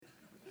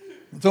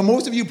So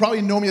most of you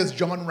probably know me as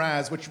John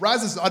Raz, which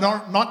Raz is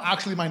not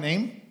actually my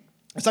name.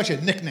 It's actually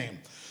a nickname.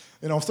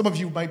 Some of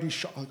you might be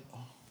shocked. Like, oh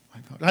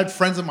my God. I had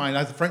friends of mine. I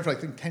had a friend for, I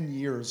think, 10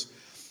 years.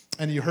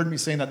 And you heard me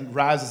saying that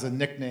Raz is a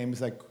nickname.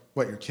 He's like,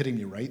 what, you're kidding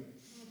me, right?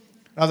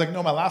 And I was like,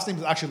 no, my last name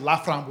is actually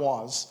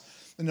Laframboise.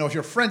 If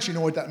you're French, you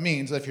know what that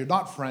means. If you're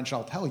not French,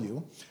 I'll tell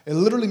you. It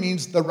literally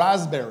means the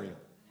raspberry.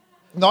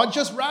 Not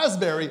just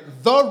raspberry,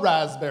 the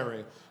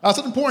raspberry. That's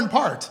an important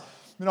part.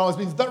 It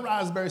means the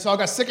raspberry. So I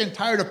got sick and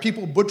tired of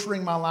people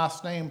butchering my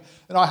last name.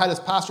 I had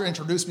this pastor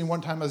introduce me one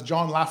time as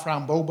John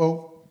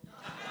Laframbobo.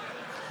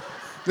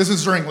 This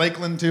was during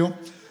Lakeland too.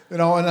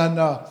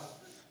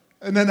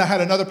 And then I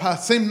had another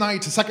same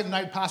night, the second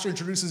night, pastor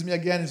introduces me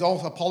again. He's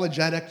also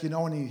apologetic,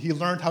 and he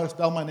learned how to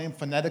spell my name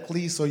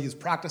phonetically, so he's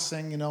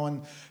practicing,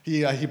 and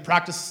he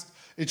practiced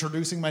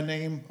introducing my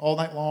name all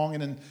night long,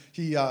 and then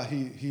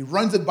he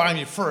runs it by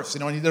me first,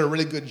 and he did a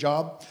really good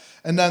job.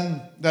 And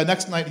then the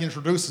next night he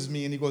introduces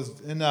me, and he goes,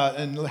 and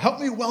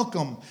help me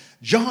welcome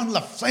John La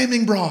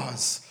Flaming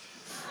Bras.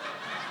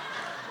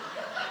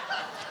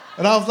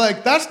 And I was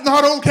like, that's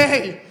not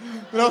okay.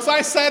 So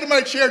I sat in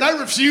my chair and I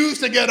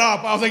refused to get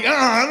up. I was like,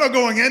 I'm not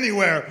going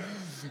anywhere.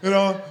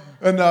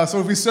 And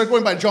so we started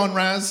going by John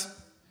Raz.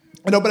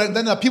 But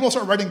then people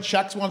started writing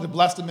checks, wanted to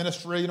bless the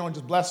ministry, and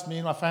just bless me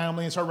and my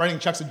family, and started writing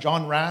checks to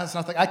John Raz. And I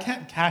was like, I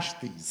can't cash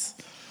these.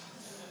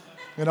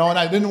 And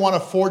I didn't want to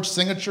forge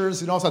signatures,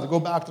 so I had to go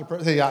back to the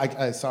person,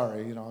 hey,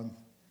 sorry, I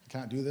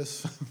can't do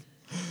this.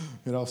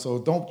 So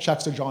don't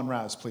checks to John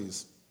Raz,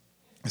 please.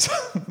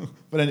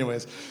 But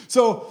anyways,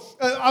 so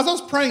as I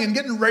was praying and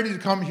getting ready to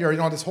come here,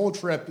 this whole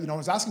trip, I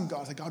was asking God, I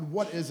was like, God,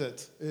 what is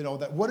it?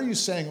 What are you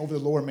saying over the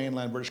lower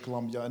mainland, British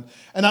Columbia?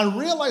 And I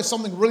realized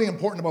something really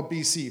important about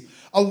BC.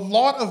 A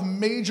lot of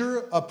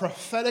major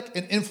prophetic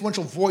and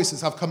influential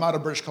voices have come out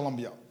of British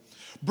Columbia.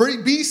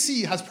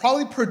 BC has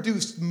probably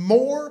produced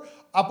more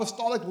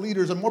apostolic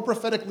leaders and more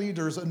prophetic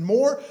leaders and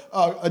more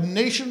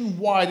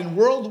nationwide and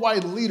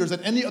worldwide leaders than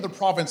any other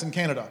province in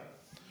Canada.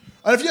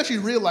 And if you actually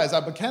realize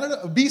that, but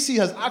BC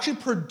has actually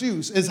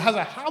has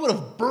a habit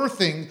of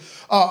birthing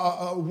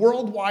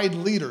worldwide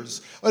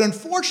leaders. But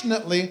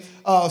unfortunately,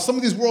 some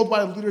of these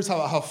worldwide leaders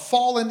have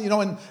fallen,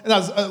 and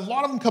as a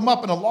lot of them come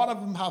up and a lot of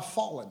them have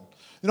fallen.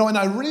 And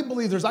I really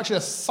believe there's actually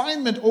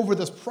assignment over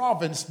this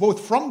province,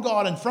 both from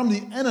God and from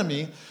the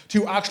enemy,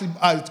 to actually,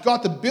 God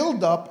to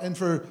build up and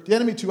for the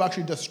enemy to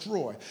actually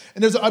destroy.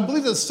 And I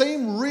believe the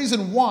same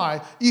reason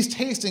why East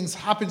Hastings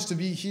happens to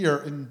be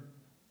here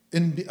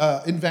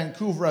in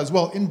Vancouver as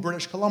well, in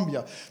British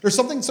Columbia. There's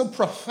something so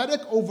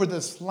prophetic over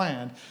this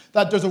land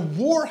that there's a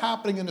war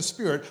happening in the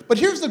spirit. But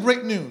here's the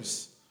great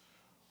news.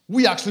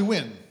 We actually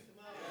win.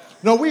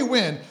 We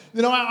win.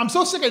 I'm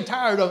so sick and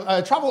tired of,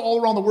 I travel all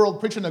around the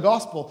world preaching the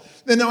gospel.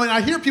 And I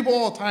hear people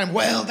all the time,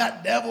 well,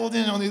 that devil,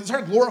 they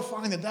start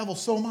glorifying the devil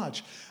so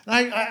much.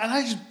 And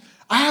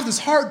I have this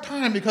hard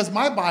time because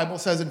my Bible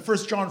says in 1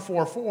 John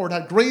 4:4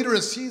 that greater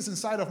is he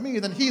inside of me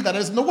than he that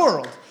is in the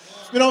world.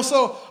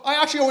 So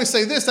I actually always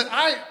say this, that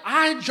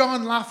I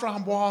John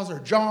Laframboise or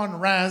John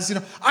Raz,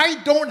 I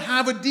don't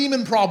have a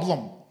demon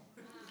problem.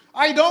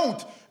 I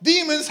don't.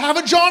 Demons have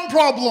a John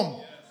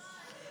problem.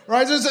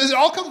 Right? It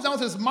all comes down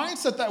to this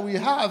mindset that we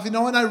have, and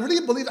I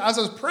really believe as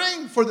I was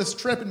praying for this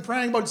trip and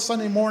praying about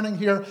Sunday morning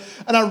here,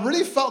 and I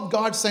really felt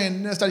God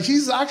saying this, that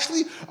he's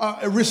actually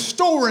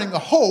restoring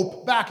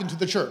hope back into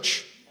the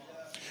church.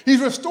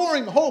 He's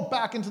restoring hope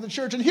back into the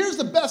church. And here's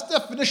the best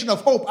definition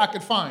of hope I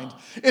could find.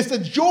 It's the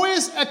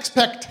joyous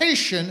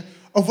expectation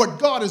of what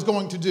God is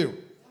going to do.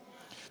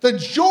 The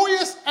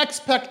joyous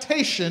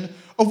expectation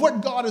of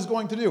what God is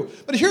going to do.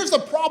 But here's the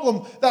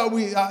problem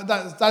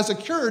that's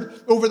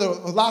occurred over the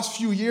last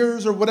few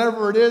years or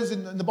whatever it is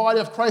in the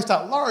body of Christ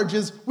at large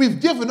is we've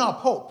given up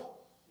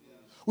hope.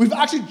 We've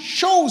actually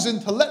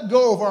chosen to let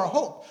go of our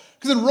hope.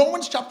 Because in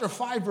Romans chapter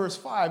 5, verse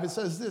 5, it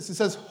says this. It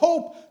says,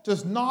 hope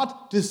does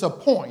not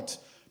disappoint,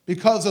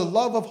 because the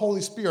love of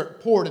Holy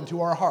Spirit poured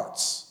into our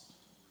hearts.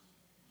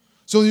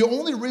 So the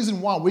only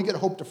reason why we get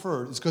hope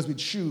deferred is because we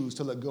choose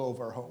to let go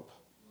of our hope.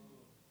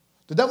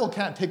 The devil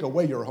can't take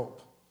away your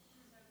hope.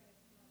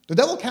 The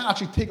devil can't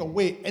actually take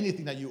away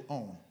anything that you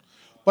own.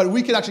 But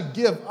we can actually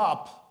give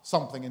up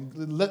something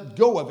and let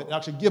go of it and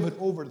actually give it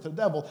over to the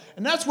devil.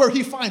 And that's where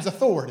he finds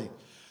authority.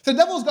 The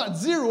devil's got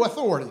zero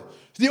authority.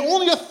 The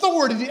only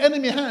authority the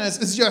enemy has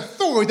is the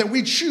authority that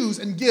we choose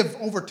and give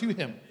over to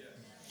him.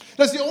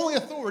 That's the only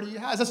authority he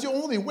has. That's the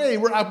only way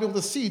we're able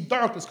to see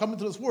darkness come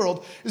into this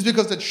world is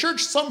because the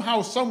church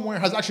somehow, somewhere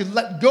has actually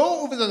let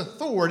go of the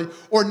authority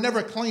or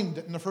never claimed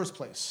it in the first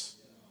place.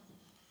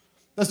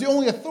 That's the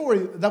only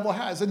authority the devil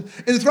has. And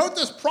throughout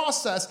this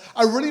process,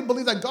 I really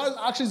believe that God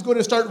actually is going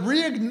to start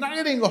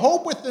reigniting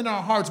hope within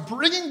our hearts,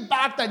 bringing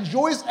back that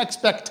joyous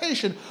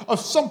expectation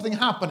of something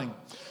happening.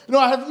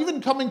 I have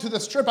even coming to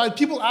this trip, I had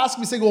people ask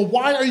me, saying, well,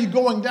 why are you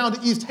going down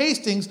to East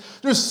Hastings?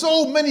 There's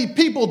so many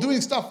people doing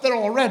stuff there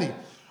already.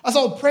 I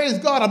said, praise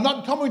God, I'm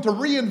not coming to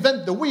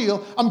reinvent the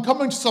wheel. I'm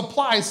coming to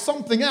supply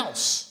something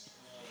else.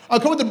 I'm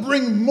coming to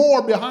bring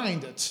more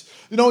behind it.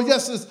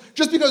 Yes,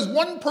 just because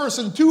one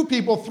person, two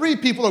people, three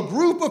people, a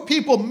group of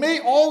people may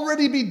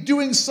already be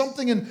doing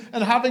something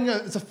and having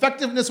its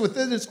effectiveness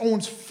within its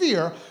own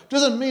sphere,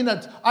 doesn't mean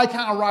that I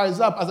can't rise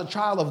up as a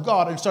child of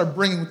God and start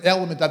bringing the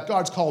element that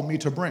God's called me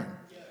to bring.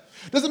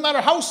 Doesn't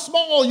matter how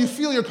small you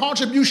feel your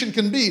contribution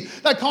can be,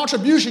 that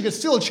contribution can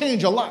still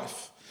change a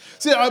life.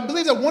 See, I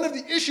believe that one of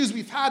the issues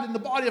we've had in the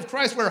body of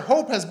Christ where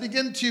hope has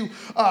begun to,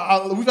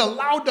 we've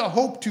allowed the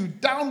hope to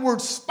downward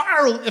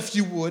spiral, if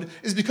you would,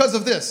 is because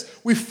of this.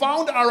 We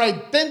found our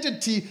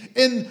identity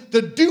in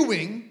the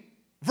doing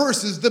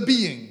versus the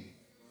being.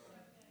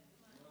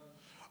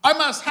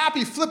 I'm as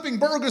happy flipping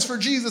burgers for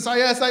Jesus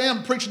as I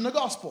am preaching the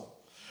gospel.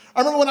 I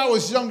remember when I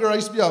was younger, I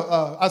used to be,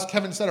 as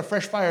Kevin said, a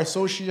fresh fire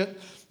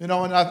associate, and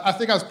I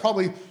think I was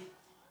probably...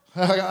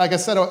 Like I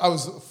said, I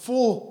was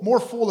more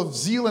full of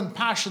zeal and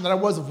passion than I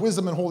was of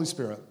wisdom and Holy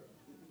Spirit.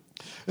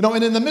 And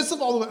in the midst of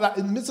all of that,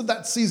 in the midst of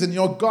that season,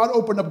 God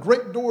opened up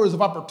great doors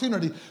of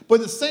opportunity. But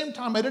at the same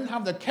time, I didn't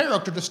have the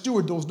character to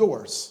steward those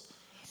doors.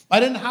 I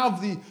didn't have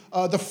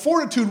the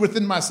fortitude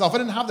within myself. I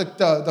didn't have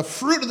the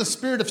fruit of the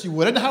Spirit, if you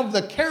would. I didn't have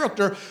the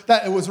character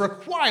that it was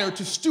required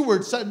to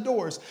steward said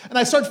doors. And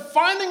I started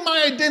finding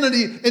my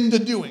identity in the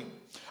doing.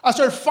 I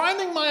started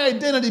finding my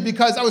identity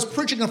because I was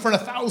preaching in front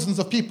of thousands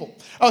of people.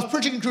 I was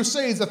preaching in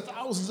crusades of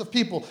thousands of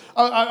people.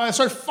 I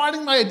started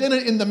finding my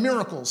identity in the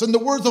miracles, in the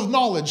words of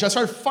knowledge. I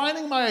started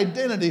finding my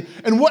identity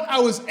in what I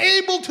was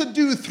able to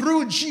do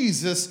through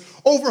Jesus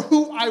over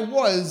who I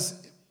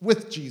was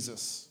with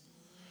Jesus.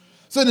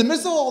 So in the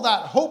midst of all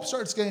that, hope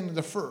starts getting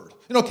deferred.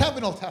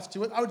 Kevin will attest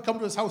to it. I would come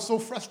to his house so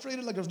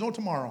frustrated like there's no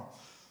tomorrow.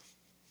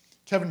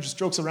 Kevin just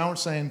jokes around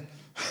saying,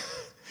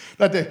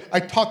 that day, I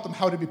taught them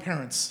how to be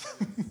parents.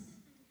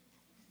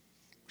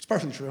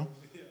 Partially true.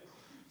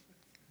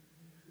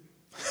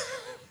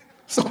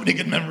 So many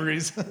good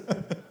memories.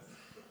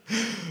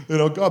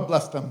 God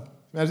bless them.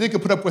 Man, they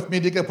could put up with me,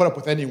 they could put up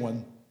with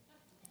anyone.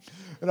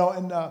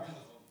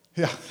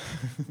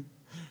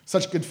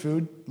 Such good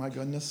food, my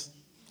goodness.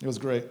 It was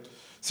great.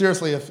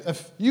 Seriously,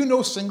 if you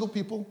know single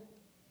people,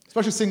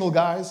 especially single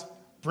guys,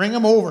 bring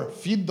them over,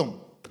 feed them.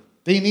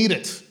 They need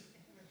it.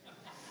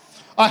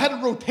 I had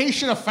a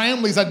rotation of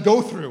families I'd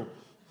go through.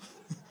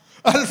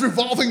 I had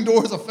revolving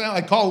doors of family.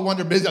 I call one,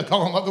 they're busy. I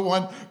call another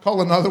one,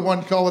 call another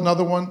one, call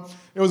another one.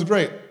 It was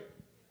great.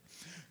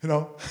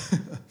 So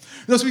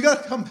we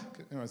got to come,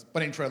 it's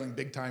bunny trailing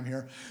big time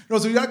here.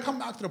 So we got to come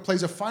back to the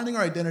place of finding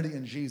our identity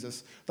in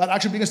Jesus that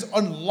actually begins to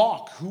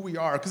unlock who we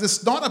are. Because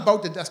it's not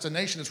about the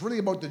destination. It's really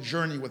about the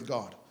journey with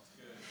God.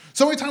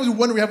 So many times we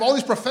wonder, we have all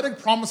these prophetic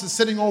promises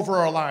sitting over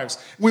our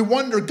lives. And we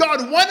wonder,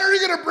 God, when are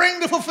you going to bring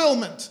the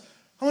fulfillment?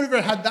 How many of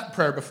you have had that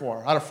prayer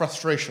before out of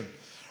frustration?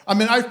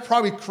 I've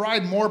probably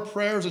cried more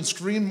prayers and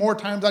screamed more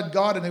times at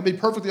God, and to be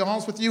perfectly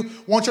honest with you,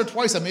 once or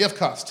twice I may have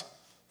cussed.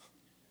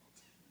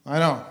 I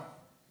know.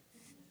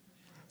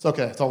 It's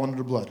okay. It's all under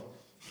the blood.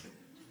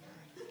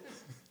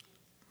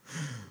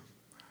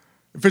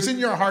 If it's in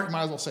your heart, you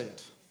might as well say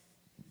it.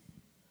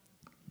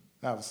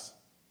 Yeah.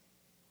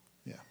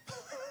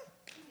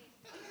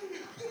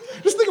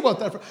 Just think about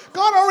that.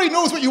 God already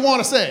knows what you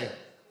want to say.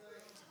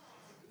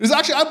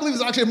 I believe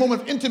it's actually a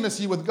moment of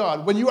intimacy with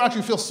God when you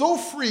actually feel so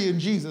free in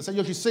Jesus that you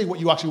actually say what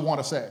you actually want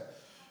to say.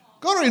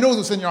 God already knows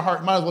what's in your heart.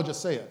 You might as well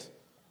just say it.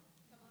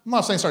 I'm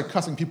not saying start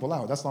cussing people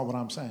out. That's not what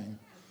I'm saying.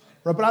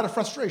 Right? But out of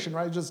frustration,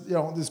 right? Just,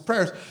 these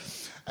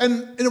prayers.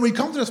 And we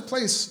come to this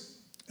place,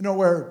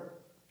 where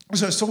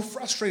I was so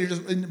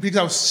frustrated because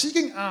I was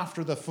seeking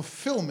after the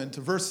fulfillment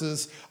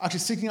versus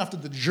actually seeking after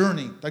the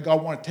journey that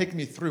God wanted to take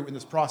me through in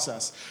this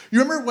process. You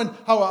remember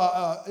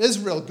how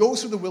Israel goes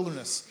through the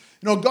wilderness.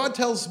 God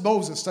tells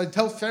Moses,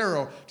 tell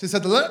Pharaoh, he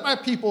said, let my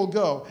people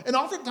go. And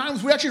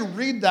oftentimes we actually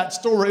read that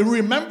story and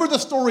remember the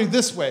story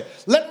this way.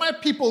 Let my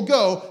people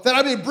go that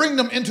I may bring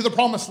them into the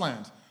promised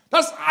land.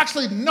 That's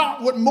actually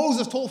not what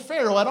Moses told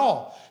Pharaoh at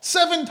all.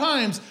 7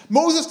 times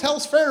Moses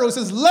tells Pharaoh, he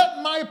says,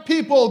 let my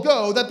people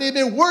go that they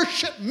may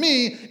worship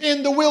me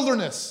in the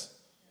wilderness.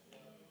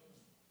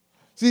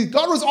 See,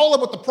 God was all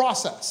about the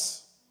process.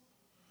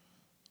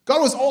 God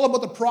was all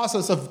about the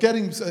process of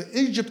getting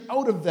Egypt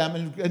out of them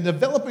and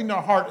developing their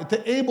heart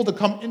to able to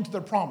come into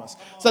their promise.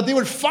 So that they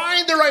would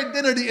find their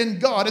identity in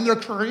God and their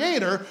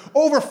Creator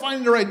over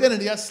finding their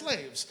identity as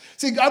slaves.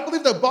 See, I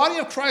believe the body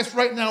of Christ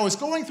right now is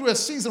going through a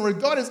season where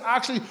God is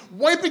actually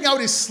wiping out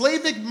a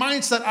slavic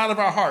mindset out of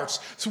our hearts.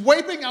 It's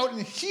wiping out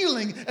and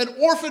healing an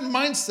orphan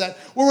mindset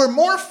where we're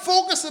more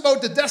focused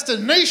about the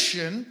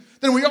destination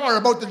than we are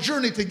about the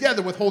journey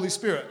together with Holy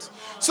Spirit.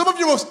 Some of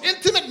your most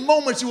intimate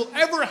moments you will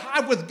ever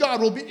have with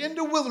God will be in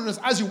the wilderness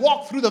as you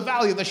walk through the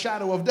valley of the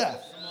shadow of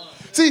death.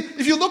 See,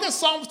 if you look at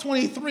Psalms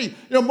 23,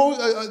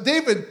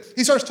 David,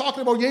 he starts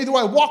talking about, yea, do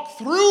I walk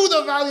through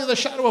the valley of the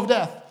shadow of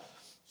death?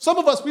 Some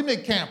of us, we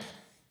make camp.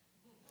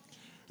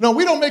 No,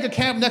 we don't make a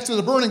camp next to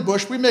the burning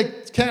bush. We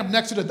make camp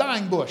next to the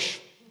dying bush.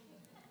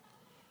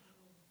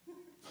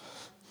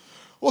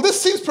 Well,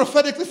 this seems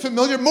prophetically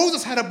familiar.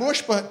 Moses had a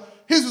bush, but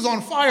his was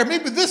on fire.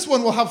 Maybe this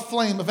one will have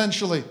flame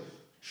eventually.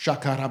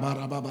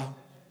 Shakarabara.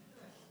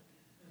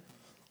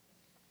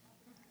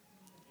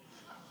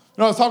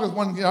 I was talking with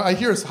one, I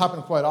hear this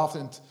happen quite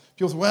often.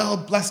 People say, well,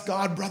 bless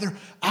God, brother,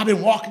 I've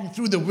been walking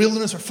through the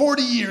wilderness for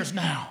 40 years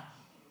now.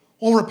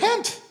 Well,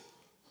 repent.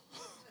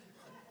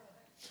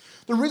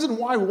 The reason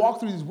why we walk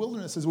through these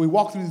wildernesses, we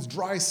walk through these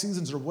dry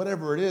seasons or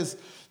whatever it is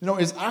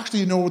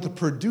actually to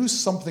produce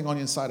something on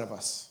the inside of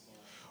us.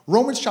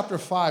 Romans chapter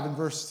 5 in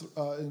verse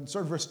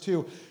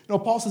 2,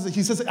 Paul says that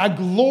he says, I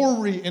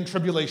glory in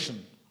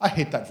tribulation. I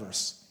hate that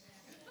verse.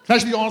 Can I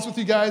just be honest with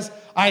you guys?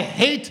 I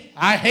hate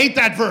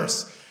that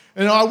verse.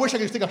 I wish I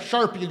could just take a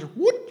Sharpie and just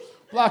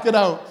block it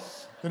out.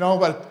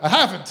 But I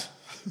haven't.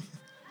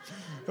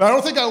 And I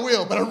don't think I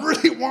will, but I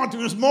really want to.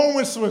 There's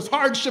moments with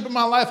hardship in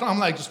my life, and I'm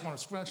like, just want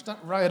to scratch that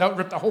right out,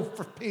 rip the whole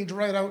first page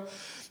right out.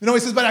 He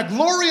says, but I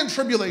glory in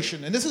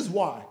tribulation, and this is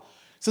why. He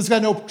says,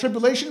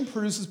 tribulation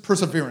produces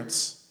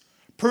perseverance.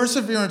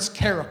 Perseverance,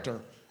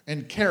 character,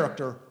 and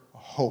character,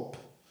 hope.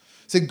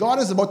 See, God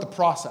is about the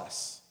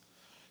process.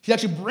 He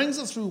actually brings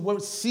us through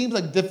what seems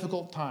like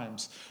difficult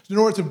times in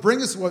order to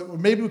bring us,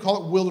 maybe we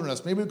call it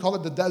wilderness, maybe we call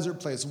it the desert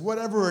place,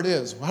 whatever it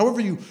is,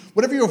 whatever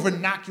your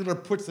vernacular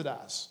puts it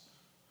as.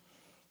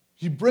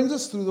 He brings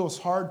us through those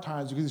hard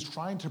times because he's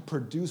trying to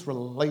produce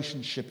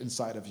relationship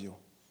inside of you.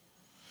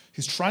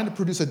 He's trying to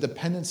produce a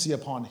dependency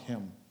upon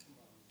him.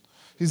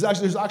 There's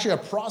actually a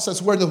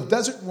process where the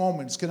desert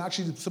moments can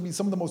actually be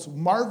some of the most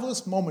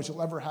marvelous moments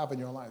you'll ever have in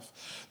your life.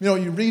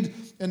 You read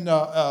in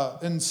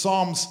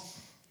Psalms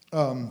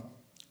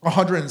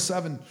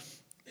 107.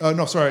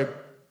 Not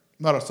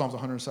Psalms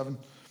 107.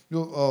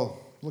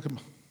 Look at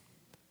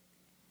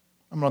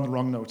I'm on the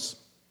wrong notes.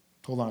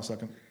 Hold on a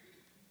second.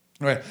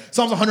 All right,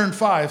 Psalms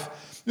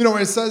 105, where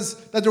it says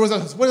that there was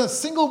a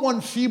single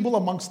one feeble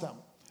amongst them.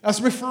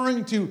 That's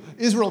referring to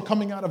Israel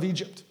coming out of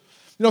Egypt.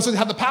 So they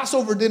had the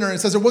Passover dinner, and it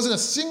says there wasn't a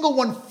single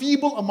one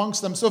feeble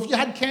amongst them. So if you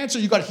had cancer,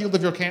 you got healed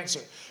of your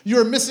cancer. You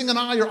were missing an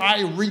eye, your eye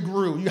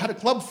regrew. You had a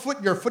club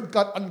foot, your foot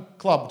got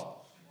unclubbed.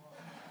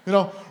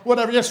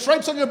 Whatever. You have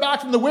stripes on your back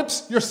from the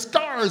whips, your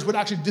scars would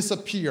actually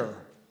disappear.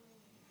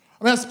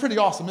 That's pretty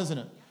awesome, isn't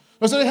it?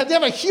 So they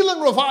have a healing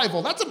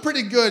revival. That's a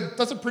pretty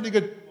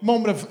good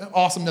moment of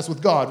awesomeness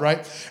with God, right?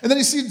 And then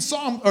you see in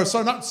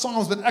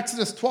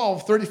Exodus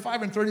 12,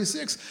 35 and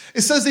 36,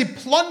 it says they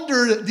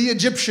plundered the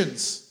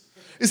Egyptians.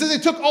 It says they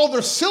took all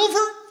their silver,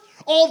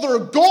 all their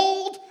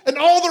gold, and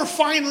all their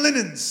fine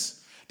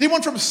linens. They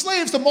went from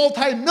slaves to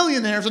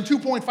multi-millionaires in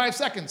 2.5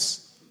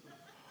 seconds.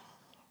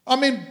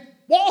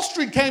 Wall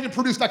Street can't even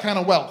produce that kind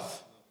of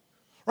wealth,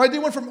 right? They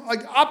went from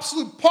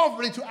absolute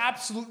poverty to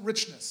absolute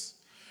richness.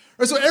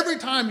 So every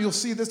time you'll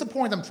see, this is the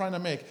point I'm trying to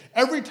make.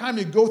 Every time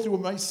you go through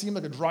what might seem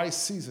like a dry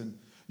season,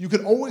 you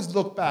can always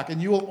look back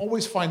and you will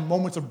always find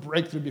moments of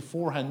breakthrough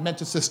beforehand meant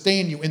to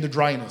sustain you in the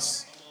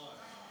dryness.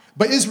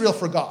 But Israel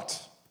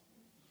forgot.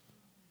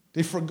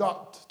 They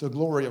forgot the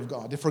glory of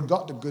God. They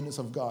forgot the goodness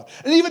of God.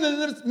 And even in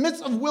the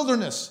midst of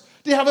wilderness,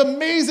 they have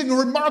amazing,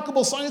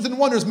 remarkable signs and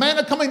wonders.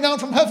 Manna coming down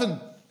from heaven.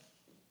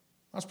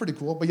 That's pretty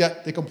cool, but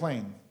yet they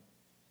complain.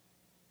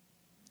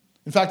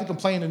 In fact, they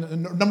complained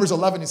in Numbers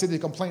 11. He said they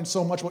complained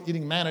so much about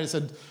eating manna. He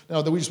said,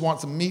 that we just want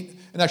some meat.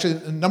 And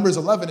actually, in Numbers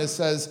 11, it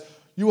says,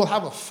 you will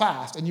have a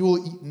fast and you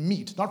will eat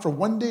meat. Not for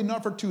 1 day,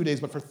 not for 2 days,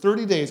 but for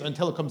 30 days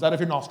until it comes out of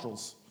your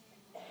nostrils.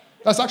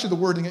 That's actually the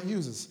wording it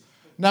uses.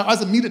 Now,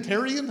 as a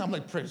meatitarian, I'm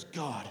like, praise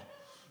God.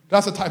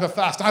 That's the type of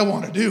fast I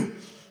want to do.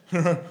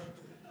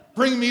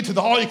 Bring me to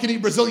the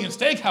all-you-can-eat Brazilian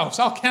steakhouse.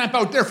 I'll camp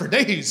out there for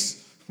days.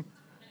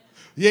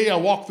 Yea,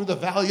 I'll walk through the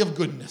valley of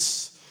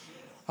goodness.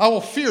 I will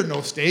fear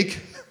no steak.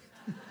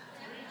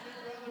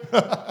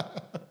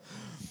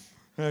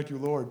 Thank you,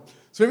 Lord.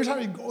 So every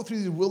time you go through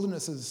these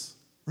wildernesses,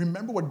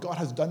 remember what God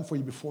has done for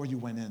you before you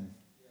went in.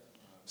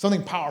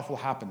 Something powerful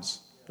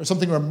happens. There's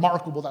something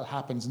remarkable that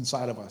happens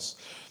inside of us.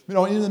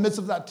 In the midst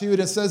of that too,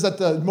 it says that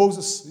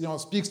Moses,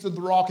 speaks to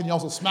the rock and he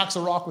also smacks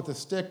the rock with a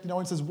stick.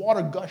 And says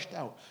water gushed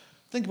out.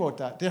 Think about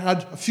that. They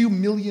had a few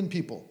million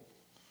people.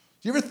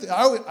 Do you ever?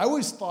 I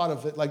always thought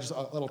of it like just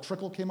a little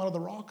trickle came out of the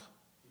rock.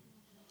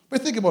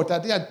 But think about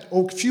that. They had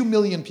a few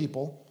million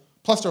people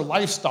plus their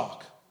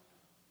livestock.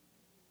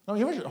 Now,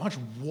 you imagine how much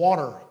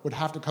water would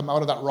have to come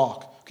out of that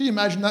rock. Can you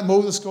imagine that?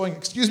 Moses going,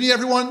 excuse me,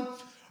 everyone,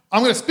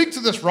 I'm going to speak to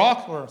this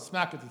rock, or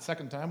smack it the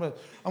second time, but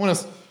I'm going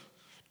to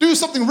do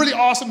something really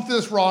awesome to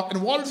this rock,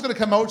 and water's going to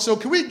come out. So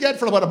can we get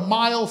for about a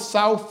mile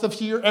south of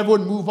here,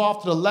 everyone move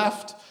off to the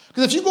left?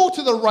 Because if you go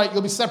to the right,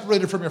 you'll be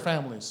separated from your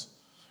families.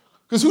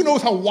 Because who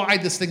knows how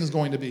wide this thing is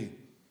going to be.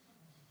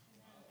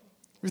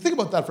 If you think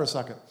about that for a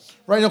second,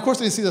 right? And of course,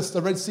 they see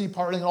the Red Sea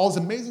parting and all these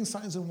amazing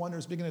signs and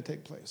wonders beginning to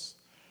take place.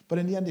 But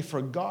in the end, they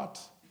forgot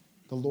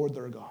the Lord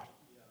their God.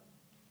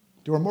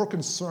 They were more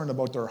concerned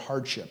about their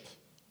hardship,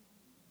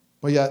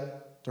 but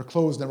yet their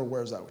clothes never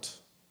wears out.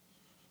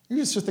 You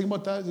just think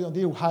about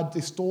that.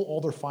 They stole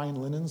all their fine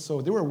linens,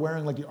 so they were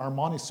wearing like the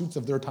Armani suits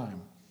of their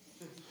time.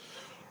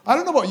 I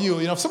don't know about you.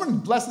 If someone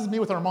blesses me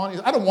with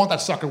Armani, I don't want that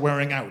sucker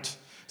wearing out.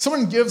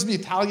 Someone gives me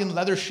Italian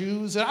leather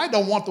shoes, and I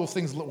don't want those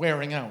things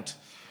wearing out.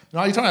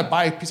 You're trying to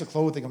buy a piece of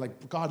clothing. I'm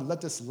like, God,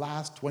 let this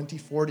last 20,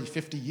 40,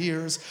 50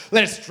 years.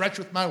 Let it stretch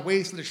with my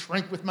waist. Let it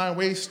shrink with my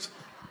waist.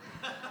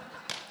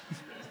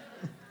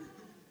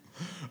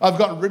 I've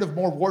gotten rid of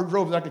more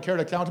wardrobes than I could carry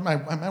to count.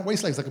 My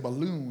waistline's like a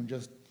balloon,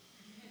 just.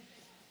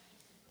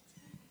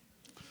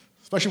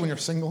 Especially when you're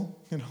single,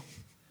 you know.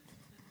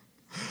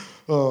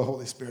 Oh,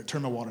 Holy Spirit,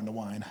 turn my water into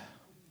wine.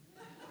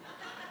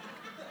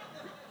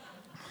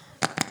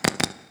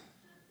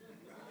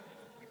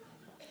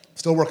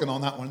 Still working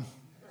on that one.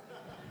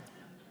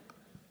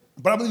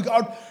 But I believe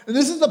God, and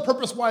this is the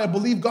purpose why I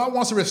believe God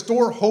wants to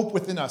restore hope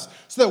within us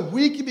so that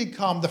we can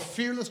become the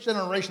fearless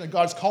generation that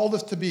God's called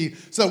us to be,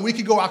 so that we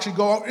can go out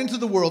into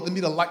the world and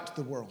be the light to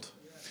the world.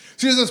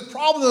 See, there's this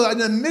problem that in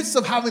the midst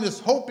of having this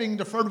hope being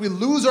deferred, we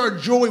lose our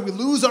joy, we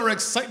lose our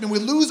excitement, we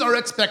lose our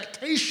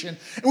expectation,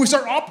 and we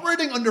start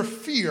operating under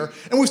fear.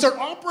 And when we start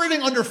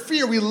operating under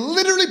fear, we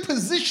literally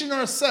position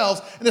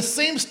ourselves in the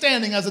same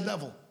standing as the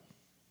devil.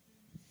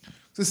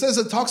 So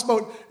it talks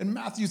about, in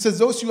Matthew, it says,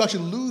 those who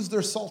actually lose their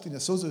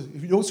saltiness,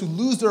 those who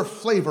lose their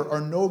flavor are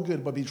no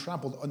good but be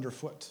trampled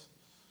underfoot.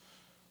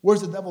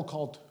 Where's the devil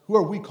called? Who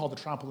are we called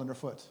to trample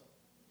underfoot?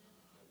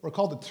 We're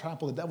called to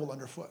trample the devil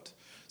underfoot.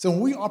 So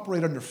when we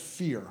operate under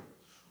fear,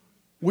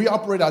 we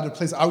operate out of a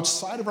place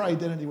outside of our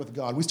identity with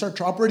God. We start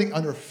operating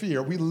under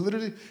fear. We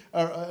literally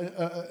are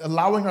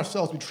allowing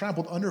ourselves to be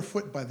trampled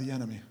underfoot by the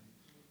enemy.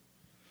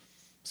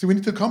 See, we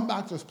need to come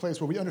back to this place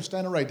where we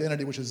understand our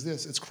identity, which is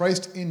this. It's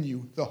Christ in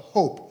you, the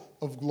hope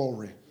of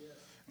glory. Yeah.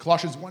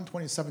 Colossians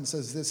 1:27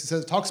 says this.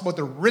 It talks about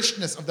the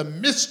richness of the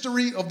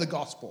mystery of the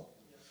gospel,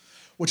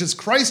 which is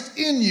Christ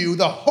in you,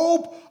 the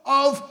hope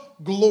of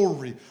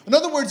glory. In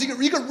other words,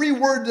 you can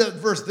reword the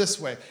verse this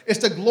way. It's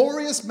the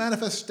glorious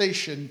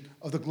manifestation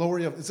of the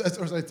glory of,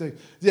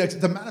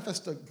 the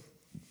manifestation.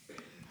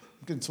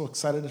 I'm getting so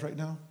excited right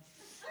now.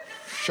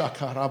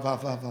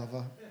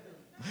 Shakarabavavava.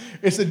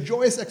 It's a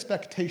joyous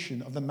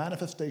expectation of the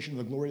manifestation of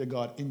the glory of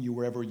God in you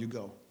wherever you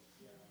go.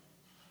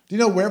 Do you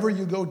know wherever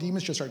you go,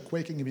 demons just start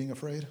quaking and being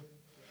afraid?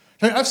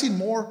 I've seen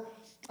more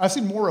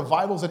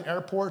revivals in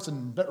airports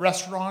and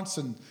restaurants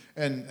and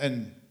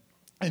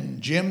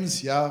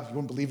gyms. Yeah, you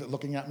won't believe it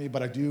looking at me,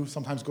 but I do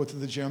sometimes go to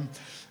the gym.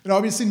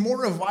 I've seen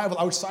more revival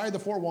outside the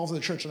four walls of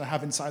the church than I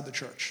have inside the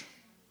church.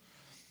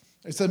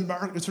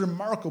 It's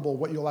remarkable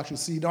what you'll actually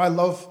see. I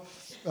love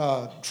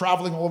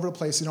traveling all over the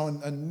place.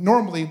 And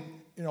normally,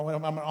 when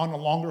I'm on a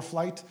longer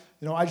flight,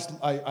 I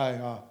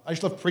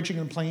just love preaching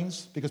in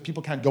planes because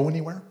people can't go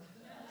anywhere.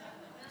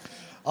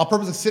 I'll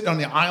purposely sit on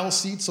the aisle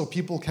seat so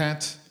people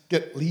can't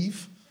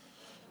leave.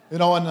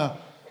 And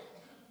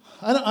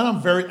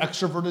I'm very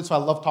extroverted, so I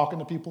love talking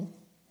to people.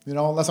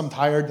 Unless I'm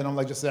tired, then I'm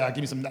like, just give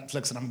me some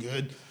Netflix and I'm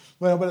good.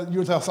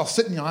 But I'll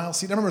sit in the aisle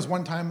seat. I remember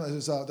one time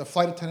the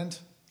flight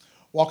attendant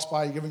walks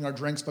by giving our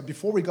drinks, but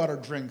before we got our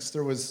drinks,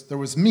 there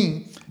was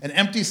me, an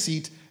empty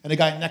seat, and a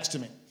guy next to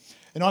me.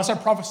 I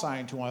started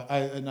prophesying to him,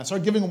 and I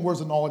started giving him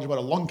words of knowledge about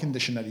a lung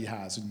condition that he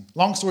has. And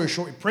long story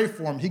short, we pray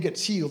for him, he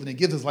gets healed, and he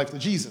gives his life to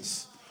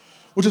Jesus,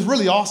 which is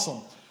really awesome.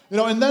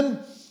 And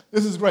then,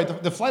 this is great,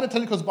 the flight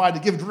attendant goes by to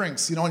give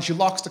drinks, and she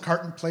locks the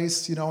cart in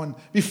place, and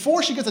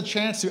before she gets a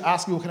chance to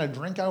ask me what kind of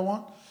drink I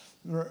want,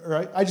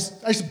 right, I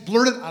just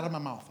blurt it out of my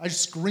mouth. I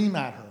just scream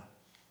at her.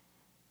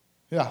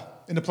 Yeah,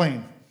 in the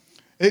plane.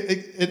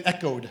 It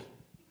echoed.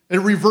 It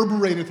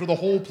reverberated through the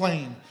whole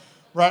plane.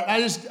 Right?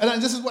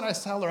 And this is what I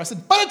tell her. I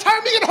said, by the time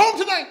you get home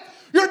tonight,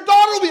 your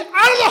daughter will be out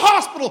of the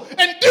hospital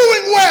and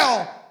doing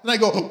well. And I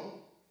go, oh.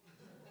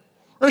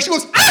 Or she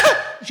goes,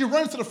 ah! She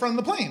runs to the front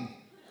of the plane.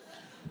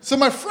 So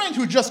my friend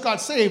who just got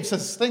saved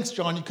says, thanks,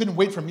 John. You couldn't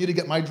wait for me to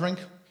get my drink.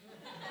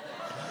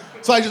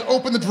 So I just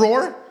open the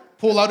drawer,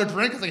 pull out a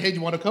drink. I was like, hey, do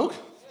you want a Coke?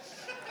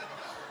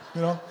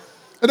 And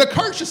the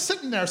cart's just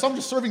sitting there. So I'm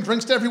just serving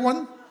drinks to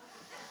everyone.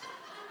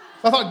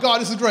 I thought,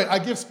 God, this is great. I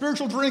give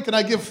spiritual drink and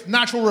I give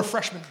natural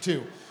refreshment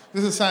too.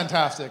 This is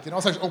fantastic. So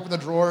I just open the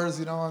drawers,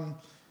 and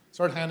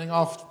start handing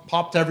off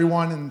pop to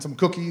everyone and some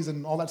cookies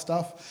and all that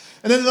stuff.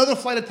 And then another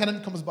flight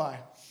attendant comes by,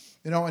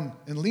 and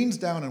leans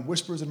down and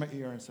whispers in my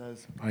ear and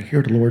says, I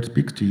hear the Lord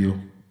speaks to you.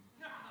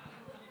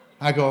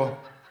 I go,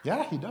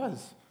 yeah, he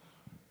does.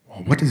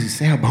 Well, what does he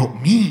say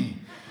about me?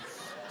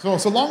 So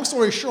long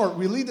story short,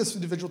 we lead this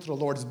individual to the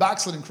Lord. He's a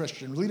backslidden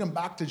Christian. We lead him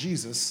back to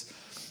Jesus.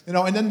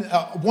 And then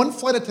one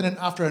flight attendant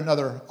after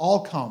another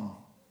all come,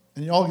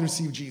 and you all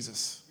receive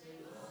Jesus.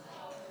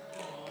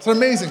 It's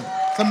amazing.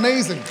 It's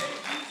amazing.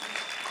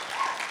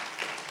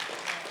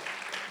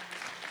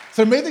 It's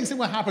an amazing thing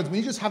what happens when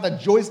you just have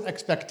that joyous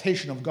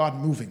expectation of God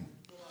moving.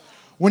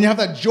 When you have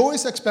that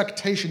joyous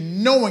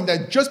expectation, knowing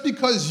that just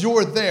because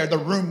you're there, the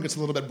room gets a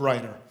little bit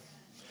brighter.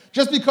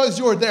 Just because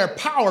you're there,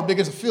 power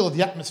begins to fill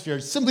the atmosphere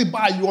simply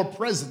by your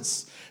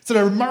presence. It's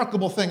a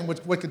remarkable thing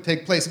what could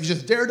take place if you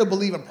just dare to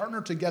believe and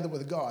partner together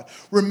with God.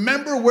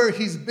 Remember where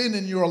he's been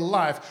in your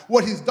life,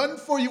 what he's done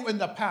for you in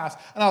the past,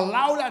 and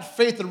allow that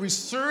faith to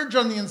resurge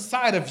on the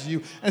inside of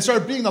you and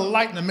start being the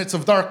light in the midst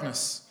of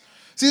darkness.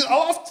 See,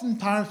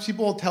 oftentimes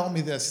people will tell me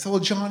this. So,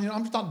 John,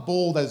 I'm not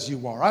bold as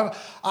you are.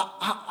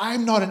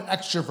 I'm not an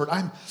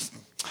extrovert.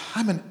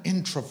 I'm an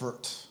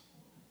introvert.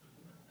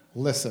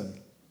 Listen.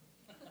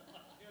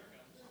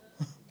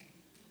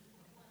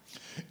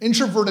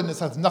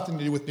 Introvertedness has nothing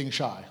to do with being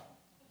shy.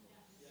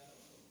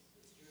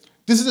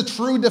 This is a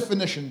true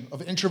definition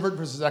of introvert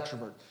versus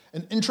extrovert.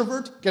 An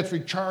introvert gets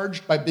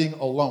recharged by being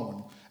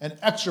alone. An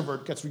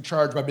extrovert gets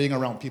recharged by being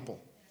around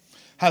people.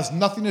 Has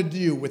nothing to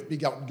do with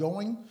being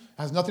outgoing,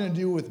 has nothing to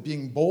do with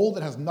being bold,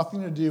 it has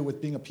nothing to do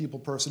with being a people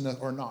person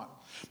or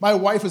not. My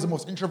wife is the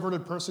most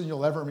introverted person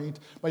you'll ever meet,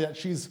 but yet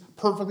she's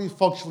perfectly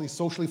functionally,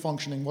 socially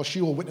functioning, while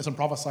she will witness and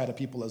prophesy to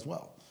people as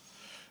well.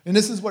 And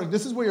this is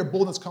where your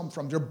boldness comes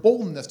from. Your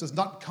boldness does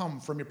not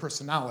come from your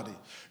personality.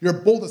 Your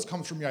boldness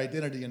comes from your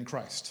identity in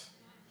Christ.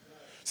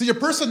 See, your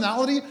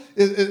personality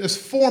is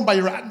formed by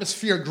your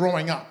atmosphere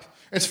growing up.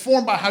 It's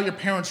formed by how your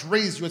parents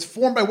raised you. It's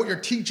formed by what your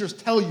teachers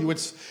tell you.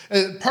 It's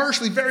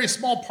partially, very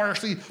small, part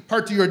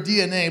to your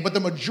DNA, but the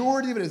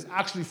majority of it is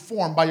actually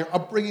formed by your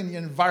upbringing, the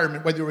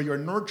environment, whether you're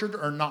nurtured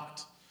or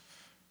not.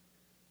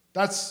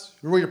 That's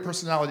where your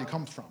personality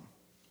comes from.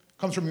 It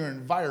comes from your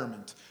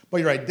environment,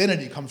 but your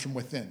identity comes from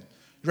within.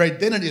 Your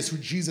identity is who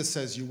Jesus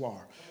says you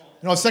are.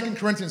 2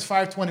 Corinthians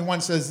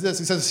 5:21 says this.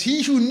 He says,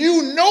 he who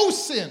knew no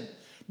sin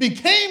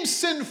became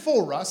sin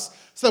for us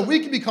so that we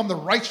can become the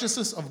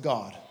righteousness of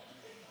God.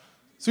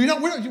 So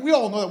we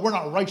all know that we're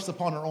not righteous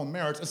upon our own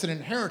merits. It's an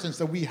inheritance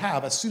that we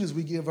have as soon as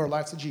we give our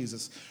lives to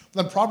Jesus.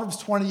 Then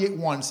Proverbs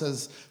 28:1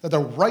 says that the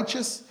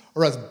righteous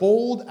are as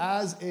bold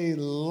as a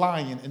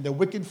lion, and the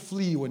wicked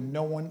flee when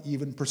no one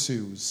even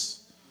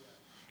pursues.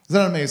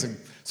 Isn't that amazing?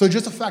 So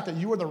just the fact that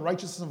you are the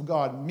righteousness of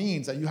God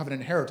means that you have an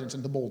inheritance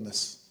into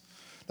boldness.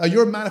 Now,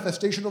 your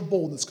manifestation of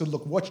boldness could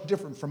look much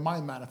different from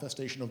my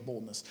manifestation of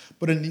boldness.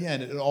 But in the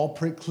end, it all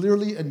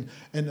clearly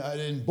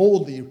and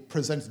boldly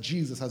presents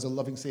Jesus as a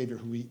loving Savior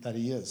that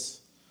he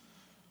is.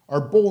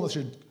 Our boldness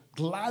should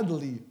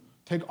gladly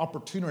take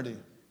opportunity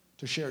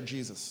to share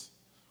Jesus.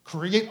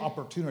 Create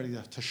opportunity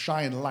to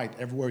shine light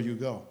everywhere you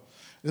go.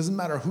 It doesn't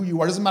matter who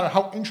you are. It doesn't matter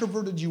how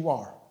introverted you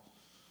are.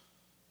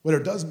 What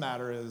it does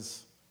matter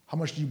is how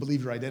much do you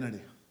believe your identity.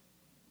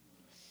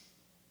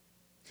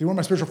 See, one of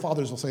my spiritual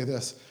fathers will say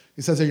this.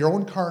 He says that your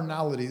own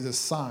carnality is a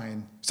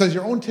sign. He says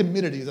your own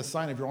timidity is a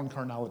sign of your own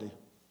carnality.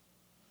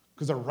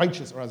 Because the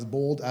righteous are as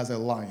bold as a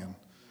lion,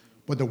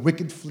 but the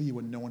wicked flee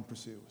when no one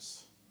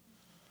pursues.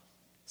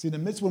 See, in the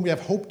midst when we have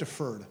hope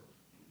deferred,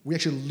 we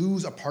actually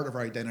lose a part of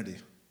our identity.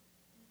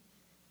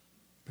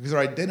 Because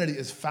our identity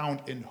is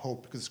found in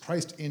hope. Because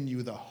Christ in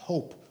you, the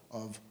hope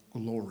of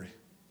glory.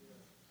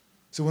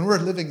 So when we're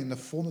living in the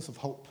fullness of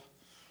hope,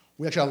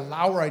 we actually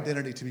allow our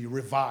identity to be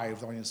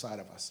revived on the inside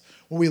of us.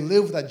 When we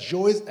live with that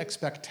joyous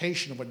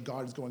expectation of what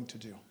God is going to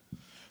do.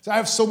 So I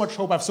have so much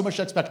hope. I have so much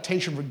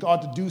expectation for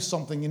God to do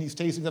something in these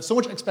tastings. I have so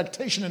much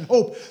expectation and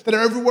hope that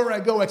everywhere I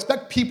go, I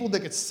expect people to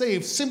get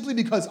saved simply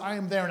because I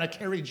am there and I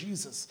carry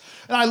Jesus.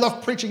 And I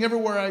love preaching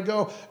everywhere I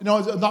go.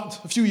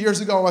 Not a few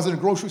years ago, I was in a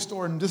grocery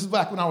store, and this is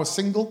back when I was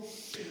single.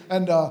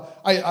 And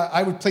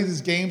I would play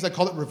these games. I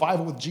called it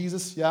Revival with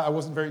Jesus. Yeah, I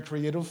wasn't very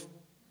creative.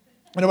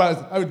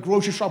 I would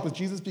grocery shop with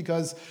Jesus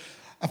because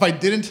if I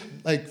didn't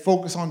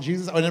focus on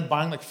Jesus, I would end up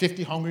buying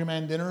 50 Hungry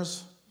Man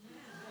dinners.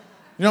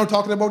 You know what I'm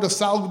talking about? The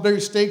Salisbury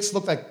steaks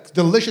look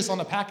delicious on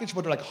the package,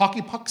 but they're like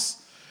hockey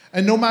pucks.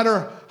 And no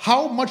matter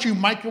how much you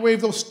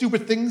microwave those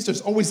stupid things,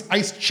 there's always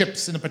ice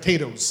chips in the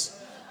potatoes.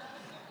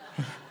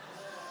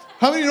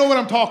 How many of you know what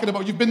I'm talking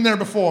about? You've been there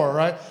before,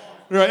 right?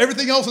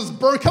 Everything else is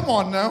burnt. Come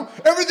on now.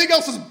 Everything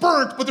else is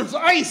burnt, but there's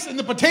ice in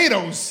the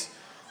potatoes.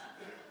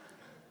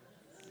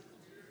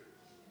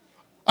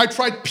 I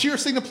tried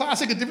piercing the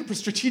plastic at different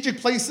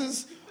strategic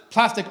places.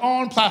 Plastic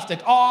on, plastic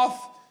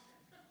off.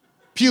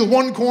 Peel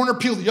one corner,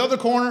 peel the other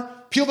corner.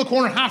 Peel the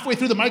corner halfway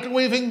through the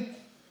microwaving.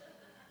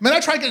 Man, I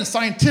tried getting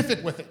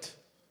scientific with it.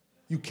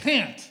 You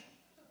can't.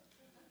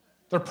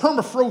 They're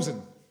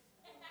perma-frozen.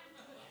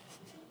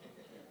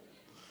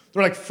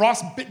 They're like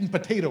frost-bitten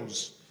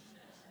potatoes.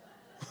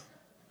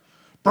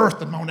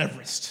 Birthed in Mount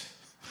Everest.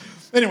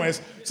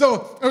 Anyways,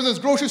 so there was this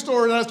grocery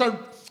store, and I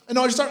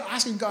just started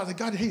asking God,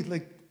 God, hey,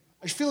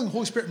 I was feeling the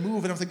Holy Spirit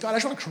move, and I was like, God, I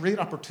just want to create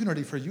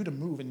opportunity for you to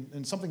move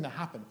and something to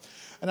happen.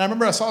 And I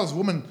remember I saw this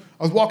woman,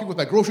 I was walking with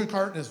my grocery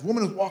cart, and this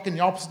woman was walking the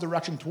opposite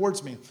direction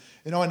towards me.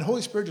 And the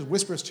Holy Spirit just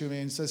whispers to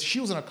me and says,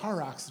 she was in a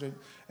car accident,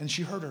 and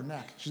she hurt her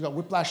neck. She's got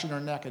whiplash in her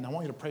neck, and I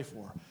want you to pray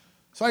for her.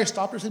 So I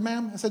stopped her and said,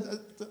 ma'am, I said,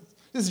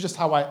 this is just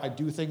how I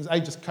do things.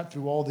 I just cut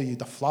through all the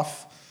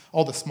fluff,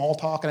 all the small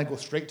talk, and I go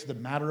straight to the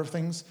matter of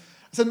things.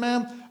 I said,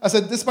 ma'am,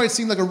 this might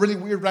seem like a really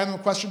weird random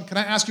question. Can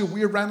I ask you a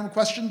weird random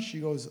question? She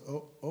goes,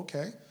 oh,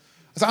 okay.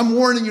 I said, I'm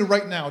warning you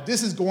right now,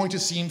 this is going to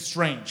seem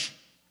strange.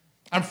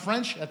 I'm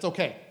French, that's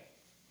okay.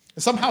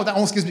 And somehow that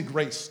almost gives me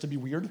grace to be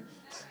weird.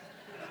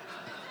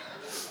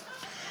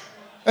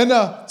 And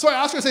so I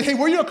asked her, I said, hey,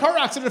 were you in a car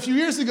accident a few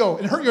years ago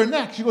and hurt your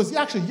neck? She goes,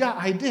 yeah,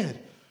 I did.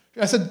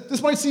 I said,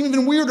 this might seem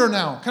even weirder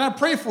now. Can I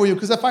pray for you?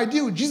 Because if I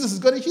do, Jesus is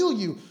going to heal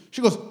you.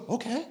 She goes,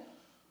 okay.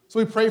 So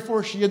we pray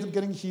for her. She ends up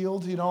getting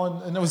healed,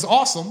 and it was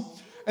awesome.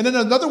 And then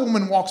another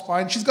woman walks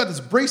by, and she's got this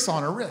brace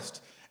on her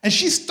wrist. And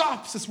she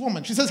stops this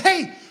woman. She says,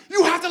 hey,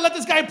 you have to let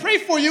this guy pray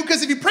for you,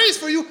 because if he prays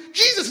for you,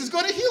 Jesus is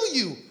going to heal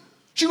you.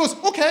 She goes,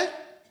 okay.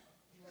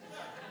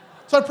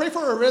 So I pray for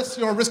her wrist.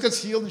 Her wrist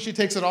gets healed, and she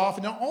takes it off.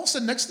 And all of a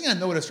sudden, next thing I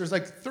notice, there's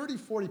 30,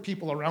 40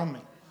 people around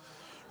me.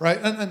 right?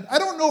 And I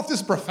don't know if this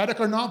is prophetic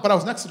or not, but I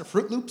was next to the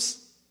Fruit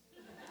Loops.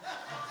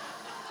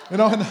 You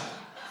know,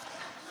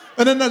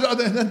 and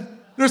then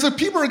there's like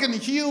people are getting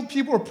healed,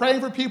 people are praying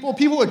for people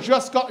who had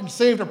just gotten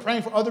saved are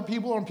praying for other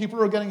people, and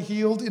people are getting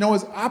healed. You know, it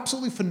was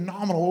absolutely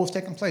phenomenal what was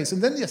taking place.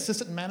 And then the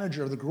assistant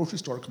manager of the grocery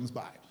store comes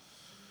by,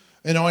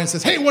 you know, and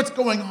says, hey, what's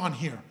going on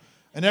here?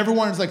 And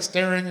everyone's like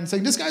staring and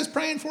saying, this guy's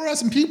praying for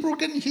us, and people are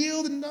getting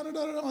healed, and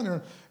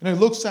da-da-da-da-da. And he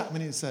looks at me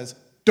and he says,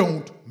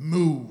 don't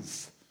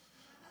move.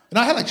 And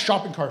I had like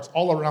shopping carts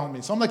all around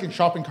me, so I'm like in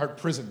shopping cart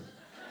prison.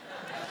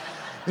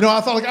 You know,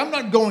 I thought like, I'm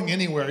not going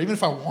anywhere, even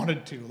if I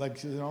wanted to.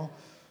 Like, you know,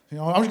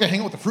 I'm just gonna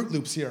hang out with the Fruit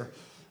Loops here.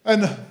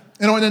 And,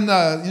 you know, and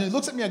then he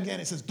looks at me again,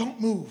 he says, don't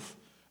move.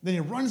 Then he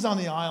runs down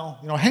the aisle,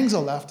 you know, hangs a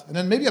left, and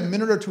then maybe a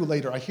minute or two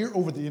later, I hear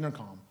over the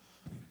intercom,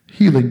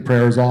 healing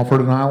prayers offered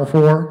in aisle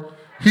 4.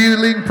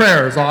 Healing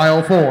prayers,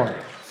 aisle 4.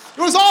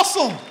 It was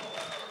awesome.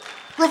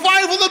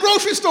 Revival in the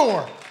grocery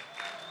store.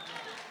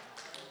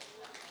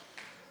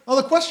 Now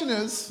the question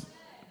is,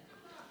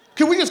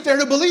 can we just dare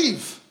to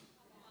believe?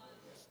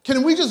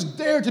 Can we just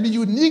dare to be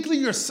uniquely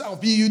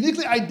yourself, be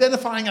uniquely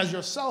identifying as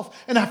yourself,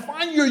 and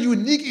find your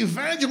unique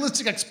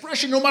evangelistic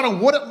expression no matter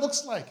what it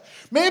looks like?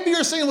 Maybe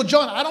you're saying, well,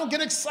 John, I don't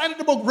get excited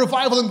about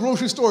revival in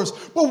grocery stores,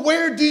 but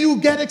where do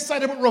you get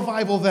excited about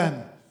revival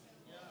then?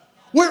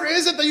 Where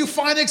is it that you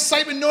find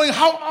excitement knowing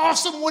how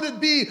awesome would it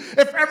be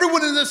if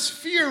everyone in this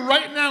sphere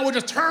right now would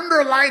just turn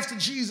their lives to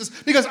Jesus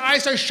because I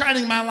start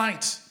shining my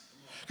light?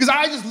 Because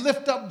I just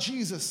lift up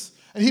Jesus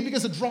and he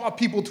begins to draw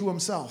people to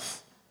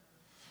himself.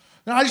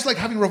 Now, I just like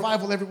having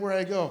revival everywhere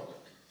I go.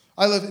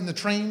 I live in the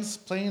trains,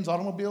 planes,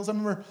 automobiles. I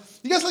remember,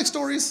 you guys like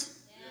stories?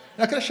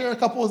 Yeah. Can I share a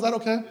couple? Is that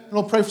okay? And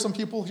we'll pray for some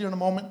people here in a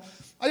moment.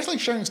 I just like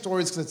sharing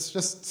stories because it's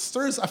just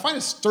stirs, I find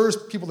it stirs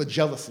people to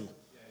jealousy.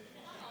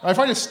 I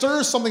find it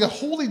stirs something, a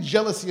holy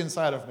jealousy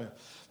inside of me.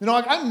 You know,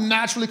 like I'm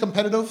naturally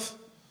competitive.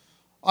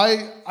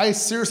 I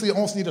seriously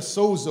almost need a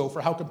sozo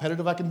for how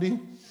competitive I can be.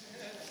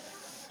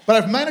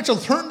 But I've managed to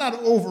turn that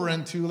over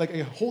into like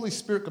a Holy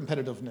Spirit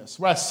competitiveness,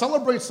 where I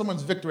celebrate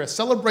someone's victory, I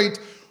celebrate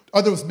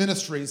others'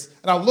 ministries,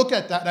 and I look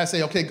at that and I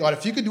say, okay, God,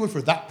 if you could do it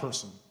for that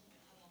person,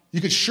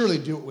 you could surely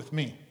do it with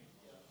me.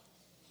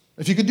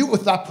 If you could do it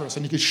with that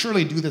person, you could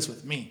surely do this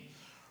with me.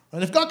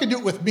 And if God could do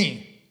it with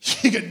me,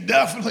 he could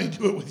definitely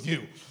do it with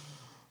you.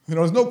 You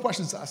know, there's no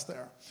questions asked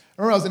there.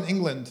 I remember I was in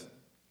England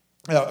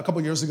a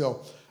couple years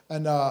ago,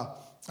 and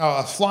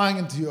flying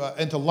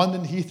into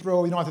London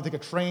Heathrow. You know, I have to take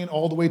a train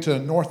all the way to the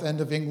north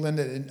end of England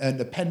and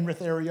the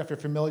Penrith area, if you're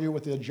familiar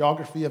with the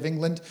geography of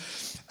England.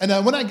 And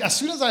as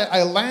soon as I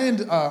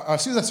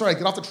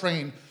get off the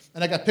train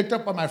and I got picked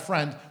up by my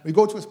friend, we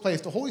go to his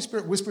place. The Holy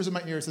Spirit whispers in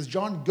my ear, says,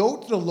 John, go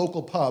to the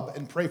local pub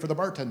and pray for the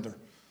bartender.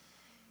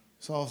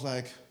 So I was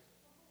like,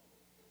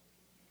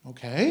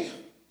 okay.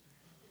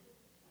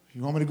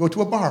 You want me to go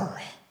to a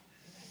bar?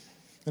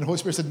 And the Holy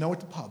Spirit said, no,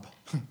 it's a pub.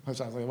 I was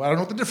like, well, I don't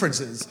know what the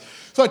difference is.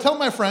 So I tell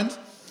my friend,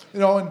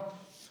 you know, and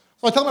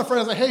so I tell my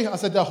friend, I was like, hey, I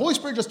said, the Holy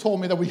Spirit just told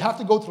me that we have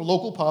to go to the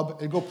local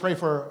pub and go pray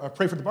for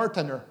the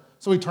bartender.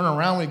 So we turn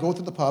around, we go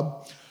to the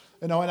pub,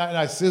 you know, and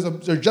I see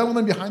there's a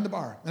gentleman behind the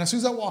bar. And as soon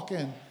as I walk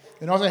in,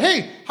 you know, I was like,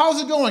 hey,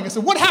 how's it going? I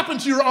said, what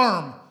happened to your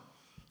arm?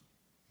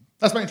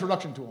 That's my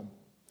introduction to him.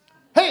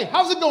 Hey,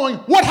 how's it going?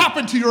 What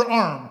happened to your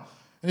arm?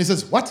 And he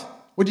says, what?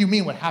 What do you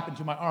mean what happened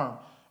to my arm?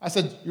 I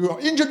said, you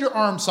injured your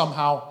arm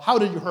somehow. How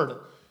did you hurt it?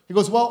 He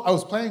goes, well, I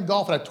was playing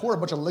golf and I tore a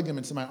bunch of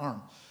ligaments in my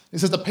arm. He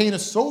says, the pain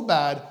is so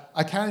bad,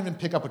 I can't even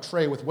pick up a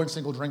tray with one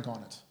single drink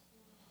on it.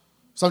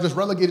 So I'm just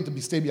relegated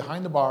to stay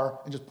behind the bar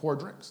and just pour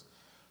drinks.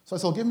 So I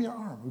said, well, give me your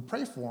arm. We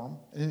pray for him,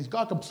 and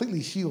God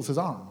completely heals his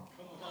arm.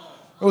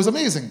 It was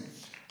amazing.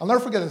 I'll never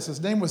forget this. His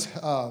name was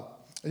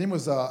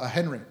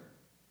Henry.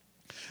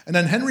 And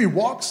then Henry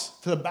walks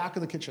to the back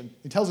of the kitchen.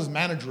 He tells his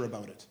manager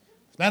about it.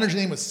 His manager's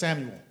name was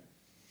Samuel.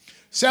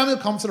 Samuel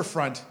comes to the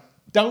front,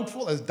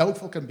 doubtful as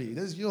doubtful can be.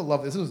 You'll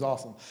love this. This was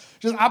awesome.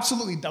 Just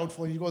absolutely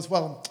doubtful. And he goes,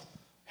 well,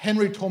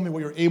 Henry told me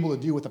what you're able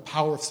to do with the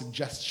power of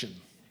suggestion.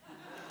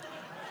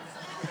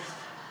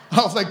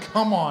 I was like,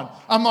 come on.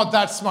 I'm not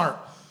that smart.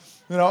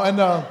 You know, and,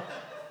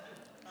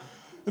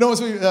 you know, I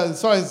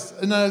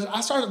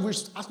started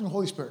asking the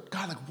Holy Spirit,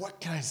 God, like, what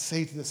can I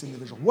say to this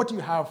individual? What do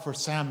you have for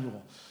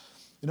Samuel?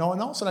 You know,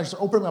 and all of a sudden I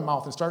start opening my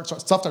mouth and stuff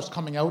starts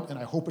coming out, and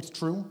I hope it's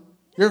true.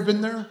 You ever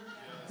been there?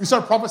 You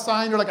start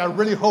prophesying, you're like, I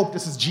really hope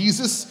this is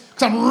Jesus,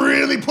 because I'm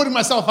really putting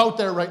myself out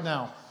there right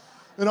now.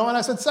 You know, and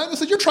I said, Samuel,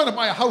 you're trying to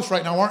buy a house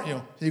right now, aren't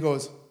you? He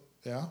goes,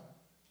 yeah.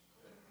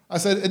 I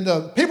said, and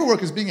the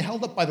paperwork is being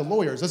held up by the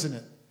lawyers, isn't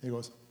it? He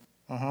goes,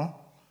 uh-huh.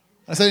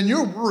 I said, and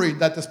you're worried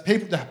that the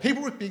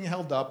paperwork being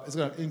held up is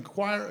going to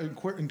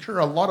incur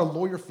a lot of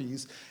lawyer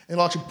fees, and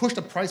it'll actually push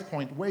the price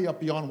point way up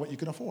beyond what you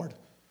can afford.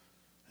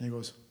 And he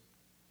goes,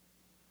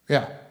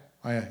 yeah,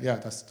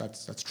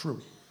 that's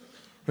true.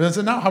 But I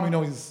said, now how do we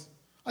know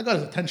I got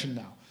his attention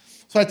now.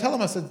 So I tell him,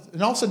 I said,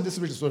 and all of a sudden this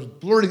was just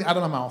blurting out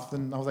of my mouth,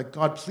 and I was like,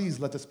 God, please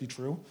let this be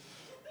true.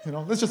 You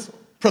know, this is just a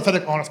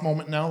prophetic, honest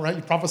moment now, right?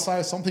 You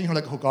prophesy something, you're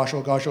like, oh gosh,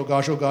 oh gosh, oh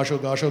gosh, oh gosh, oh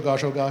gosh, oh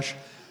gosh, oh gosh.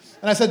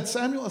 And I said,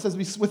 Samuel, it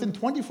says, within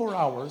 24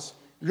 hours,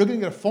 you're going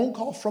to get a phone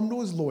call from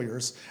those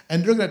lawyers,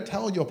 and they're going to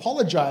tell you,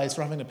 apologize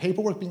for having the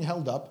paperwork being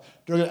held up.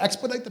 They're going to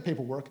expedite the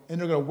paperwork, and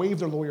they're going to waive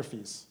their lawyer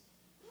fees.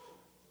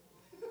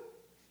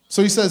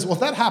 So he says, well, if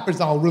that happens,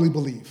 then I'll really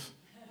believe.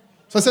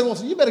 So I said, well,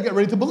 so you better get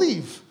ready to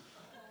believe.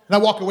 And I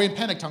walk away in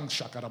panic tongues,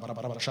 you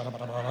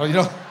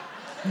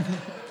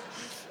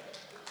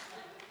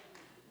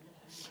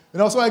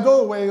know. So I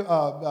go away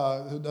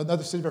to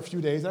another city for a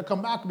few days, and I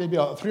come back maybe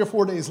 3 or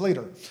 4 days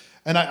later.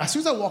 And as soon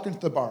as I walk into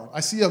the bar,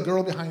 I see a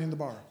girl behind the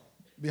bar.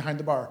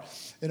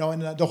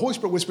 And the Holy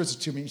Spirit whispers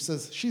to me. She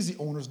says, she's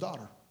the owner's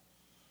daughter.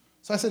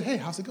 So I said, hey,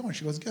 how's it going?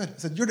 She goes, good. I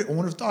said, you're the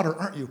owner's daughter,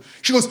 aren't you?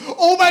 She goes,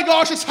 oh my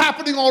gosh, it's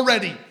happening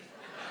already.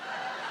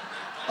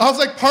 I was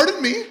like,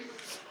 pardon me?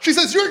 She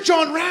says, you're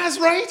John Raz,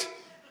 right?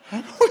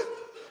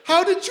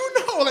 How did you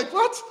know? Like,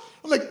 what?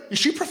 I'm like, is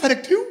she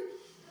prophetic too?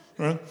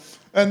 Right?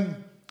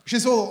 And she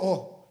says,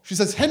 she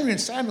says, Henry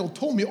and Samuel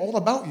told me all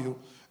about you.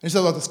 And she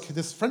said, well,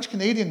 this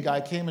French-Canadian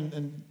guy came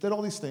and did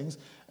all these things.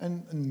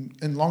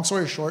 And long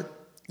story short,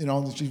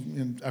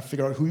 I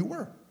figured out who you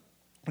were.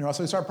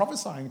 So I started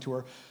prophesying to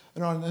her.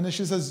 And then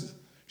she says,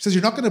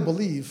 you're not going to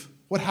believe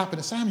what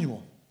happened to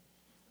Samuel.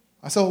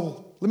 I said,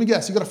 well, let me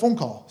guess, you got a phone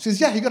call. She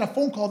says, yeah, he got a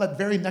phone call that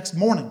very next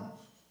morning. And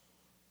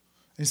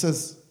he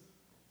says,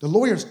 the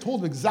lawyers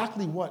told him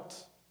exactly what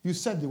you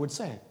said they would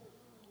say.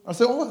 I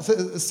said, oh,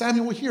 is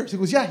Samuel here? He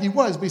goes, yeah, he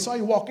was, but he saw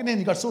you walking in.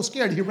 He got so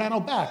scared, he ran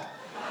out back.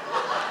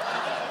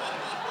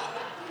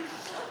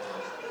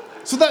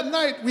 So that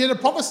night, we ended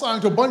up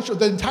prophesying to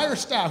the entire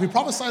staff. We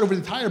prophesied over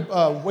the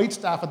entire wait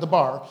staff at the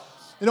bar.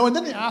 And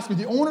then they asked me,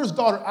 the owner's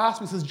daughter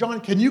asked me, says,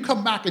 John, can you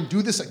come back and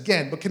do this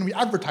again, but can we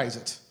advertise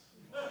it?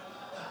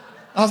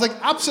 I was like,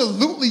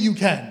 absolutely you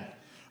can.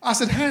 I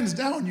said, hands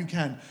down you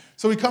can.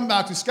 So we come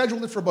back, we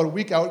scheduled it for about a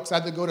week out, because I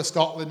had to go to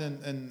Scotland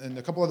and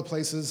a couple other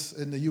places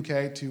in the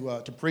UK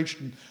to preach.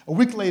 And a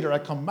week later, I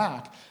come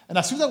back, and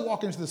as soon as I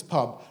walk into this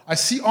pub, I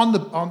see on the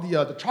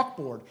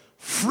chalkboard,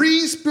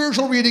 free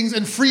spiritual readings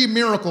and free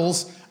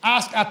miracles,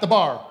 ask at the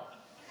bar.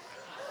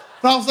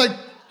 And I was like,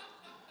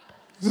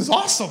 this is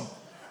awesome.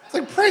 It's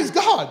like, praise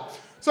God.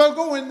 So I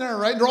go in there,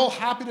 right? And they're all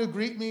happy to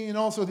greet me,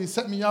 So they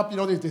set me up,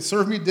 they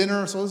serve me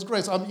dinner. So it's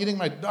great. So I'm eating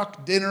my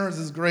duck dinner. This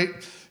is great.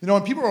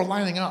 And people are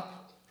lining up.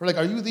 They're like,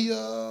 are you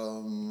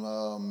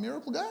the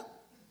miracle guy?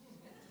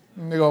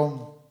 And they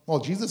go, well,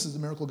 Jesus is the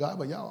miracle guy,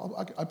 but yeah,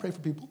 I pray for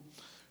people.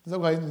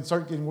 So I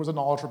start getting words of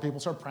knowledge for people,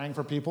 start praying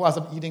for people. As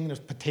I'm eating, there's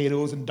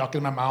potatoes and duck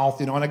in my mouth,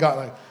 and I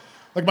got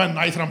like my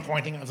knife and I'm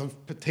pointing, and there's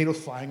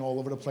potatoes flying all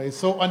over the place,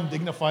 so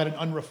undignified and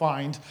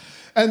unrefined.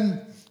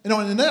 And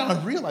and then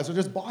I realized there's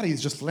just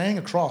bodies just laying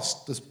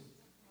across this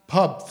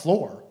pub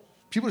floor.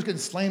 People are getting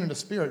slain in the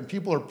spirit, and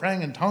people are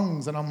praying in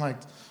tongues, and I'm like,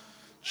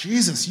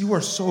 Jesus, you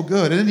are so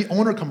good. And then the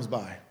owner comes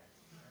by.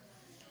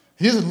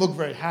 He doesn't look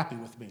very happy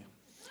with me.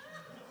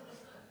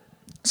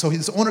 So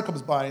this owner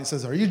comes by and he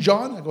says, are you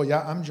John? I go,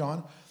 yeah, I'm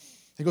John.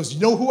 He goes, you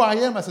know who I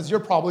am? I says, you're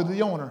probably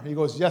the owner. He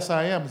goes, yes,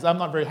 I am. He says, I'm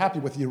not very happy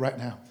with you right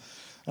now.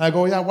 And I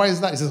go, yeah, why is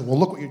that? He says, well,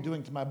 look what you're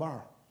doing to my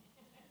bar.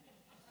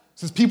 He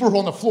says, people who are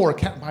on the floor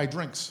can't buy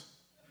drinks.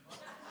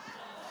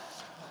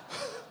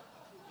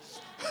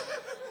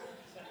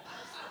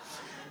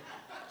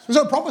 So we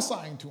start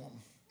prophesying to him.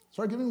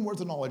 Start giving him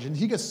words of knowledge. And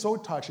he gets so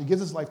touched, he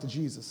gives his life to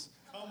Jesus.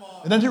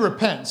 And then he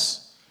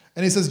repents.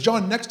 And he says,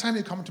 John, next time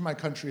you come to my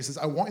country, he says,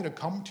 I want you to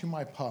come to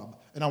my pub,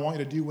 and I want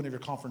you to do one of your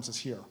conferences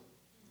here.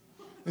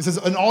 He says,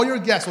 and all your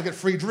guests will get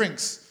free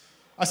drinks.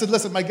 I said,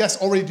 listen, my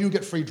guests already do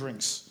get free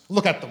drinks.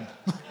 Look at them.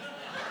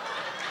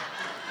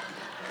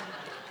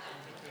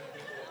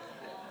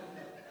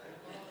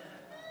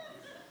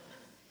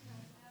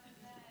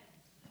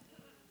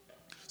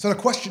 So the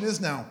question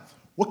is now,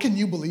 what can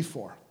you believe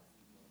for?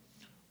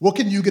 What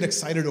can you get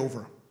excited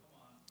over?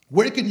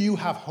 Where can you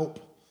have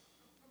hope?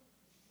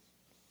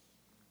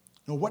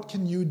 What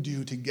can you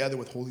do together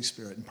with Holy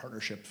Spirit in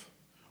partnership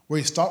where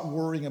you stop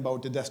worrying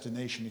about the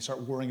destination, you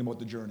start worrying about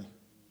the journey?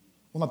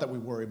 Well, not that we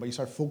worry, but you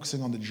start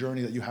focusing on the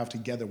journey that you have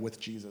together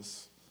with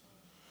Jesus.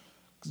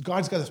 Because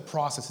God's got this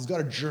process. He's got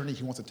a journey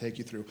he wants to take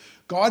you through.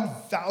 God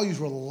values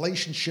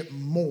relationship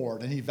more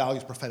than he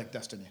values prophetic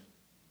destiny.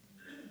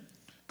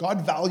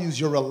 God values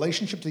your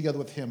relationship together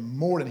with him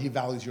more than he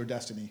values your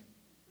destiny.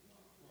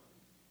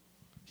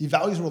 He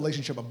values a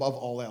relationship above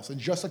all else. And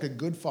just like a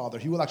good father,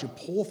 he will actually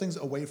pull things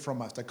away from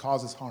us that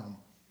causes harm.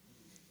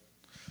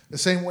 The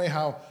same way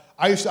how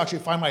I used to actually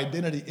find my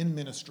identity in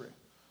ministry.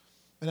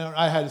 And then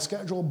I had a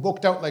schedule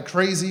booked out like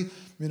crazy,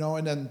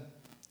 and then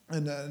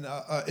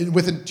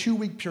within a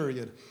 2-week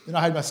period,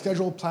 I had my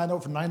schedule planned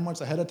out for 9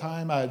 months ahead of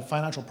time. I had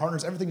financial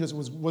partners. Everything just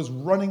was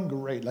running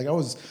great.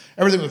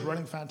 Everything was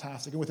running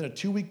fantastic. And within a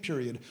 2-week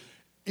period,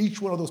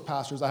 each one of those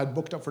pastors I had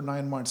booked up for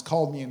 9 months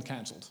called me and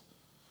canceled.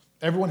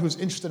 Everyone who was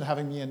interested in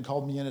having me in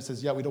called me in and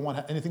says, yeah, we don't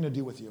want anything to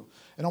do with you.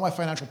 And all my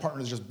financial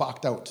partners just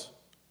backed out.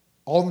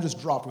 All of them just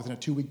dropped within a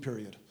 2-week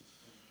period.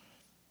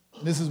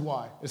 And this is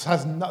why. This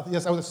has nothing.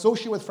 Yes, I was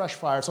associated with Fresh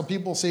Fire. Some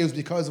people say it was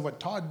because of what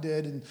Todd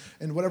did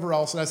and whatever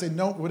else. And I say,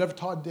 no, whatever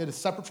Todd did is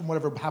separate from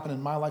whatever happened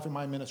in my life and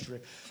my ministry.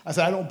 I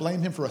said, I don't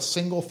blame him for a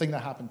single thing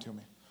that happened to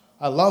me.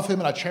 I love him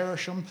and I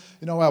cherish him.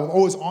 I will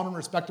always honor and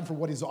respect him for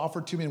what he's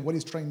offered to me and what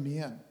he's trained me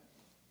in.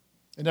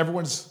 And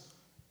everyone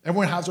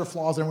has their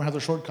flaws, everyone has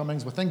their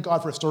shortcomings, but thank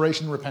God for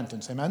restoration and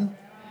repentance. Amen?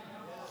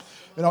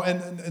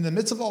 And in the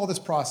midst of all this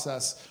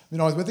process,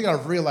 one thing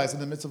I've realized in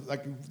the midst of,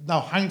 now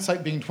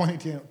hindsight being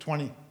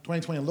 2020,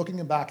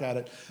 looking back at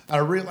it, I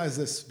realized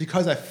this,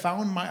 because I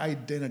found my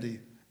identity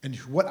in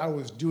what I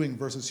was doing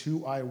versus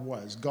who I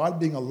was. God,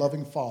 being a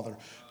loving Father,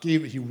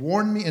 he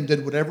warned me and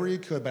did whatever he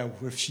could, but I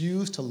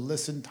refused to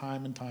listen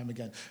time and time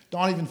again.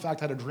 Dawn even, in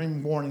fact, had a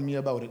dream warning me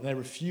about it, and I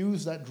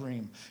refused that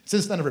dream.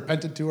 Since then, I've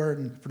repented to her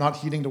and for not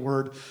heeding the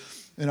word.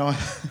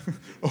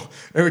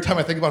 Every time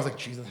I think about it, I was like,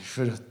 Jesus, I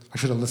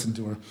should have listened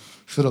to her.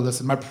 Should have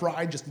listened. My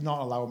pride just did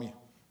not allow me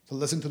to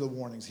listen to the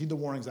warnings, heed the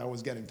warnings I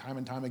was getting time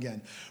and time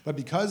again. But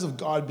because of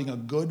God being a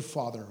good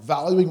Father,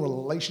 valuing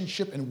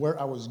relationship and where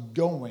I was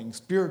going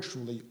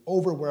spiritually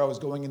over where I was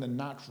going in the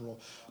natural,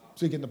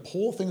 so he began to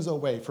pull things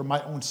away for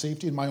my own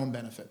safety and my own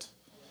benefit.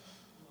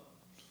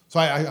 So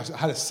I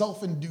had a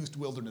self-induced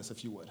wilderness,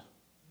 if you would.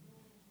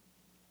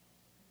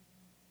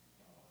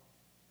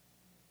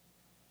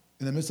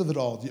 In the midst of it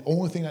all, the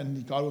only thing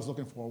that God was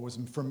looking for was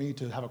for me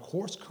to have a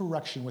course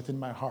correction within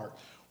my heart,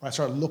 where I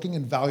started looking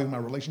and valuing my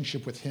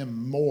relationship with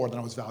him more than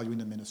I was valuing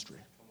the ministry.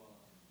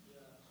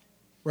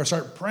 Where I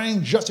started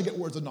praying just to get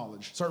words of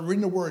knowledge, started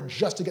reading the word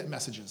just to get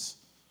messages,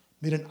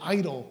 made an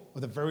idol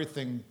of the very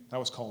thing that I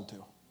was called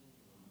to.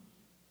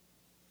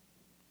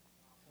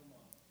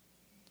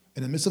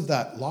 In the midst of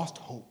that, lost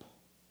hope.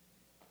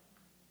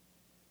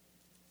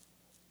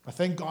 I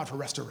thank God for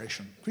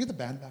restoration. Can we get the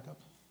band back up?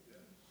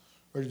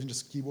 Or even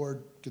just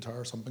keyboard, guitar,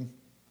 or something.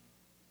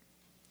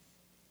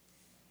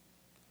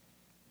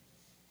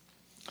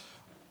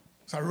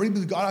 So I really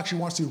believe God actually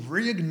wants to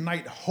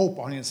reignite hope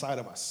on the inside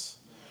of us.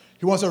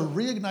 He wants to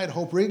reignite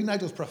hope, reignite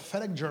those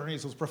prophetic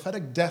journeys, those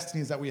prophetic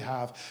destinies that we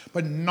have,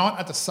 but not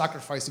at the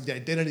sacrifice of the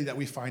identity that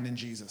we find in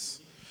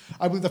Jesus.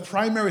 I believe the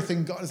primary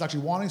thing God is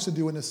actually wanting us to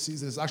do in this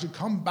season is actually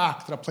come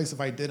back to that place of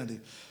identity.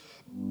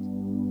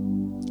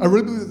 I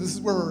really believe that this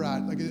is where we're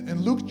at. Like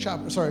in Luke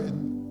chapter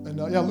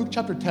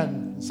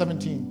 10,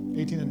 17,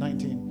 18, and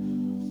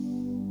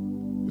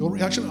 19.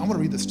 Actually, I'm going to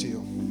read this to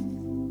you.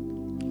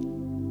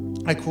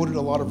 I quoted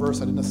a lot of verse.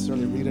 I didn't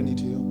necessarily read any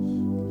to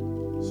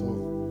you.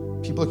 So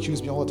people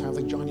accuse me all the time,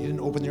 like, John, you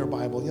didn't open your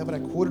Bible. Yeah, but I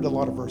quoted a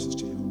lot of verses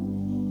to you.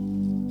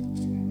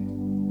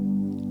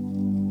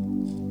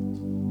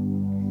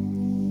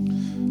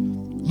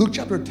 Luke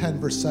chapter 10,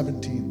 verse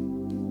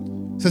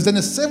 17. It says, Then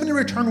the 70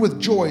 returned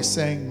with joy,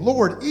 saying,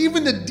 Lord,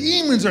 even the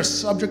demons are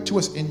subject to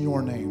us in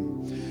your name.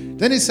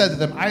 Then he said to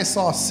them, I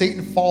saw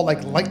Satan fall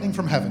like lightning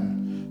from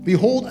heaven.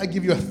 Behold, I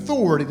give you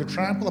authority to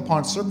trample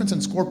upon serpents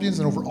and scorpions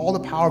and over all the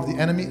power of the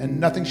enemy, and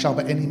nothing shall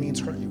by any means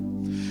hurt you.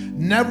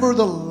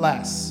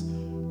 Nevertheless,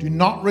 do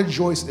not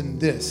rejoice in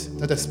this,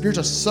 that the spirits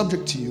are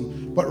subject to you,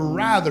 but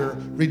rather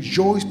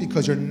rejoice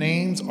because your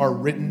names are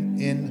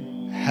written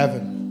in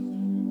heaven.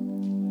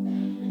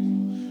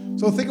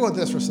 So think about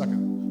this for a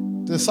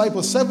second. The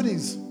disciples,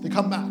 70s, they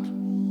come back.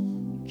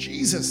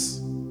 Jesus,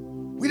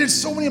 we did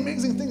so many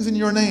amazing things in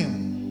your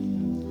name.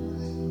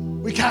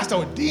 We cast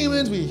out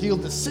demons, we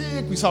healed the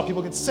sick, we saw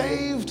people get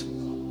saved.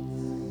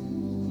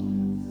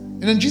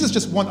 And then Jesus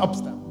just one-ups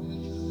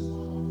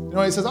them.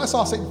 He says, I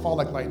saw Satan fall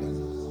like lightning.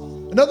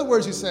 In other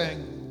words, he's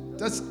saying,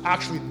 that's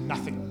actually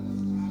nothing.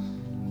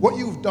 What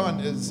you've done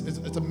is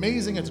it's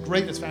amazing, it's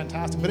great, it's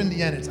fantastic, but in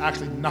the end, it's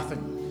actually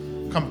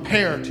nothing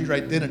compared to your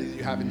identity that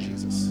you have in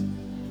Jesus.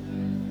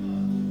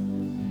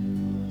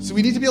 So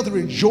we need to be able to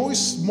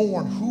rejoice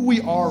more in who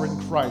we are in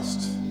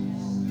Christ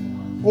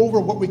over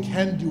what we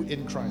can do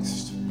in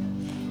Christ.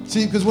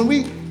 See, because when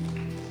we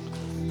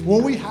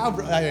have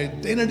an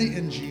identity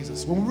in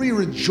Jesus, when we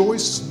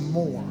rejoice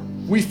more,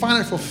 we find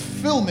our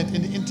fulfillment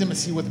in the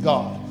intimacy with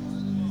God.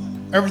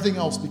 Everything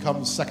else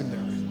becomes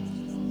secondary.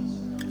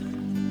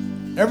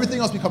 Everything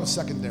else becomes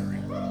secondary.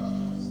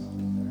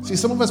 See,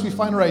 some of us, we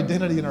find our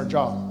identity in our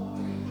job.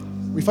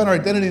 We find our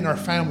identity in our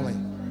family.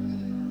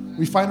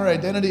 We find our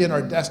identity in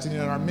our destiny,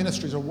 in our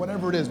ministries, or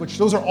whatever it is, which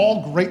those are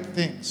all great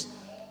things,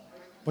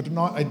 but they're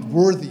not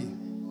worthy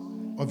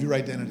of your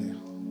identity.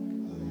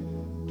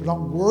 They're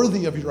not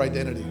worthy of your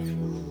identity.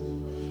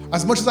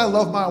 As much as I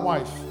love my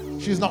wife,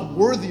 she is not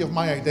worthy of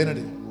my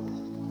identity.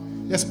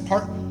 Yes,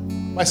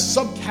 my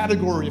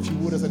subcategory, if you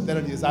would, as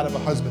identity is that of a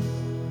husband.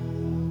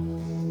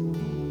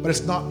 But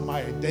it's not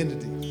my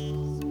identity.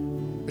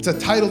 It's a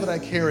title that I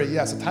carry,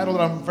 yes, a title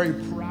that I'm very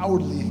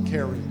proudly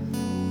carrying.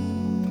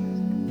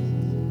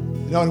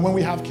 And when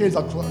we have kids,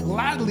 I'll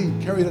gladly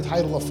carry the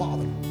title of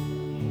father.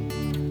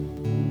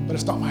 But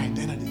it's not my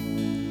identity.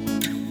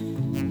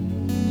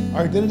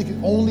 Our identity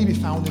can only be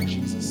found in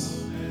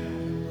Jesus.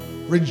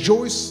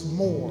 Rejoice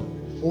more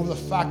over the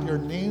fact that your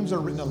names are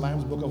written in the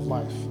Lamb's Book of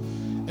Life.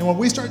 And when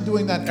we start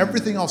doing that,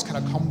 everything else kind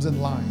of comes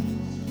in line.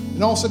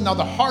 And all of a sudden now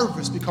the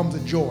harvest becomes a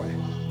joy.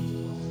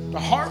 The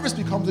harvest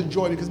becomes a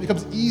joy because it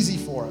becomes easy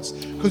for us.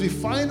 Because we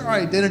find our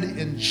identity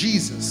in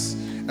Jesus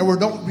and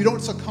we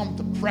don't succumb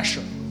to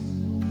pressure.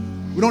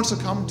 We don't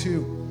succumb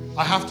to,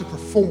 I have to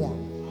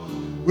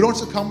perform. We don't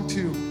succumb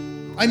to,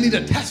 I need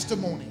a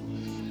testimony.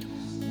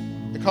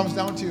 It comes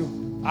down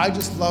to, I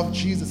just love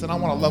Jesus and I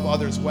want to love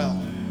others well.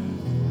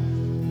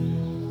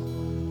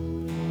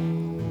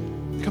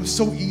 It becomes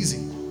so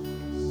easy.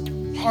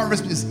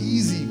 Harvest is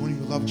easy when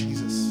you love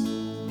Jesus.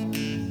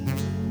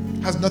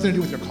 It has nothing to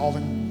do with your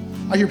calling.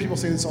 I hear people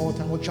say this all the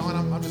time. Well, John,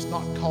 I'm just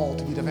not called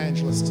to be an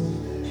evangelist.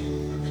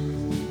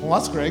 Well,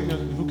 that's great.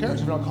 Who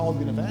cares if you're not called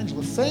to be an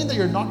evangelist? Saying that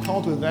you're not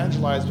called to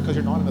evangelize because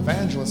you're not an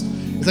evangelist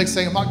is like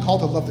saying I'm not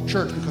called to love the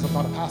church because I'm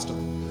not a pastor.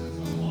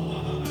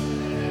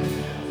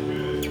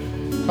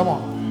 Come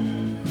on.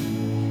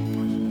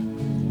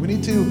 We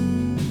need to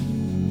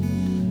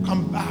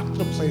come back to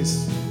the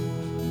place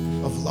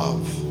of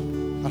love,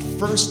 that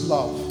first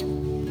love.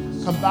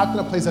 Come back to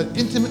the place of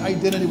intimate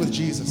identity with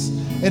Jesus.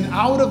 And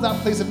out of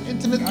that place of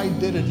intimate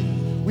identity,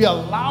 we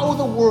allow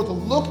the world to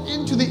look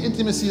into the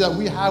intimacy that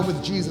we have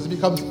with Jesus. It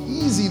becomes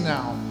easy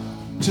now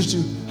just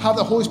to have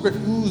the Holy Spirit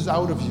ooze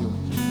out of you,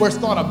 where it's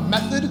not a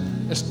method,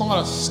 it's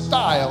not a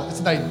style, it's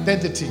an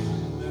identity.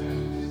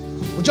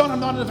 Well, John, I'm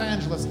not an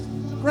evangelist.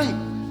 Great.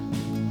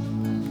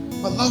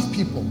 But love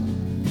people.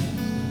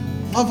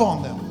 Love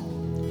on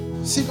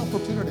them. Seek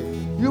opportunity.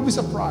 You'll be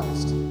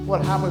surprised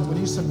what happens when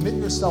you submit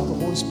yourself to the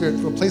Holy Spirit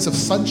to a place of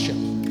sonship,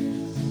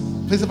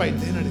 a place of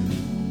identity.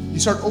 You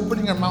start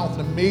opening your mouth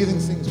and amazing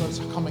things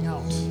start coming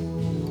out.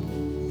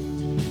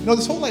 You know,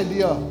 this whole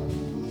idea,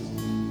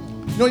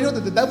 you know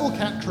that the devil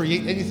can't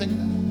create anything.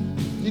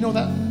 You know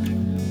that?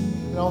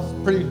 You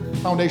know, pretty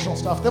foundational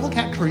stuff. The devil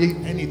can't create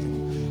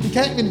anything. He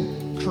can't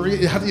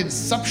even have the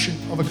inception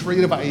of a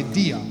creative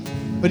idea.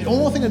 But the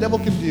only thing the devil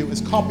can do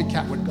is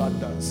copycat what God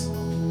does.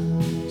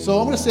 So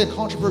I'm going to say a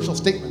controversial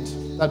statement.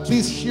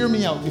 Please hear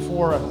me out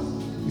before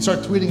you start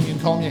tweeting me and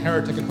calling me a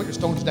heretic and put your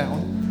stones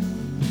down.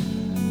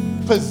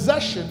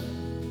 Possession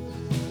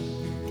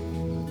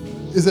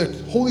is a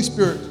Holy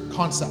Spirit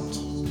concept.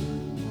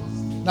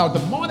 Now,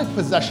 demonic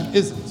possession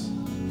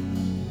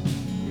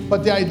isn't.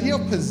 But the idea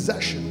of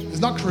possession is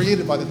not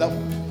created by the devil.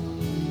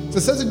 So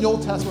it says in the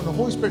Old Testament, the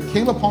Holy Spirit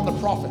came upon the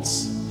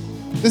prophets.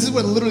 This is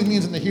what it literally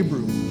means in the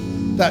Hebrew,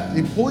 that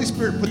the Holy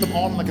Spirit put them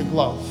on like a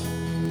glove.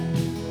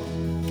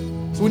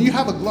 So when you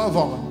have a glove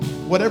on,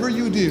 whatever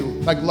you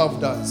do, that glove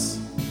does.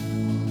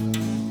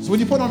 So when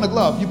you put on a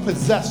glove, you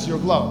possess your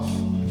glove.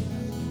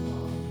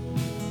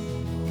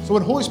 So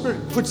when Holy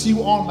Spirit puts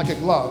you on like a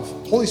glove,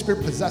 Holy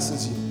Spirit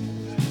possesses you.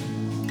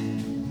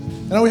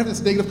 I know we have this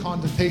negative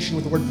connotation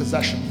with the word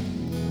possession,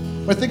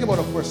 but think about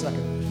it for a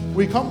second.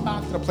 We come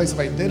back to the place of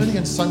identity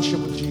and sonship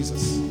with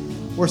Jesus.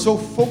 We're so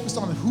focused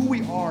on who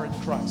we are in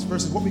Christ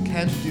versus what we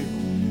can do.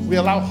 We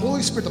allow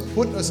Holy Spirit to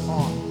put us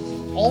on.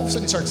 All of a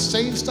sudden you start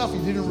saying stuff you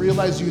didn't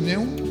realize you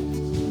knew.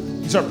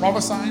 You start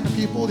prophesying to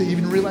people that you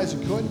even realize you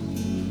could.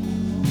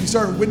 You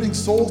start winning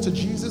souls to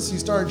Jesus. You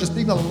start just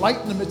being a light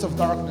in the midst of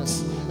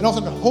darkness. And all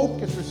of a sudden hope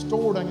gets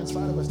restored on the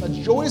inside of us. That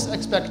joyous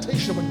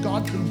expectation of what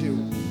God can do.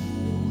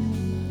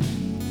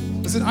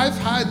 Listen, I've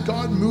had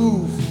God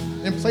move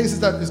in places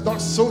that is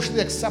not socially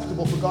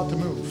acceptable for God to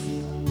move.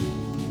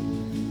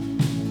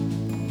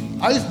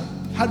 I've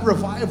had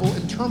revival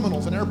in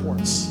terminals and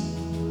airports.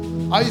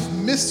 I've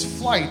missed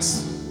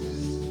flights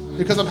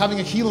because I'm having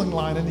a healing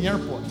line in the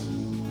airport.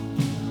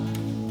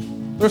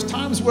 There's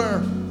times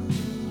where,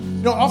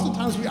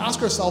 oftentimes we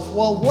ask ourselves,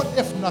 well, what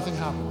if nothing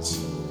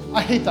happens?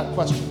 I hate that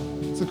question.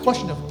 It's a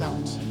question of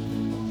doubt.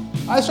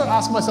 I start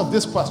asking myself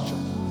this question.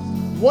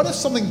 What if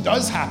something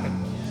does happen?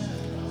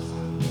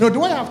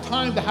 Do I have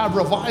time to have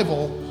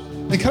revival?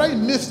 And can I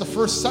miss the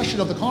first session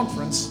of the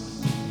conference?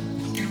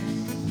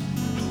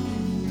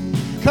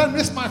 Can I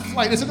miss my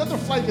flight? Is another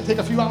flight could take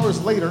a few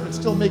hours later and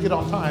still make it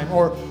on time?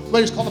 Or do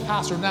I just call the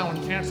pastor now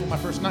and cancel my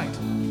first night?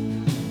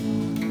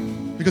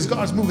 Because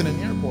God's moving in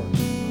the airport.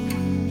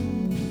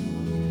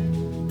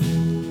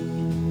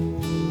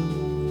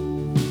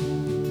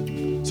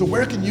 So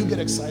where can you get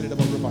excited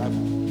about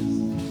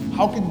revival?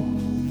 How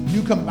can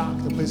you come back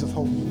to the place of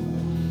hope?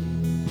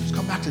 Just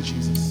come back to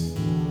Jesus.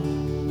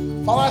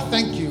 Father, I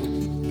thank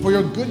you for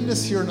your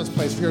goodness here in this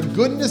place, for your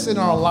goodness in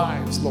our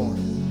lives, Lord.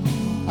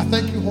 I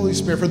thank you, Holy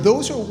Spirit, for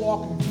those who are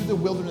walking through the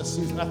wilderness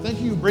season. I thank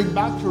you bring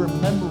back to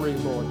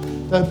remembering, Lord,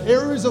 the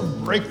areas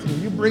of breakthrough.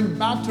 You bring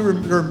back to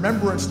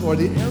remembrance, Lord,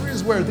 the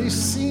areas where they've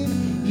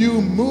seen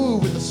you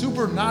move in the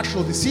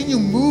supernatural. They've seen you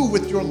move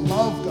with your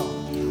love,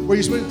 God, where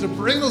you're supposed to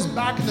bring those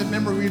back in the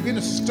memory, where you're going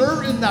to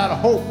stir in that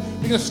hope.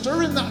 You're going to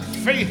stir in that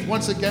faith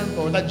once again,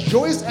 Lord, that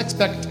joyous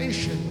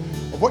expectation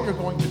of what you're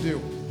going to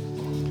do.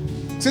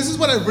 So this is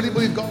what I really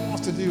believe God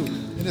wants to do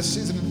in this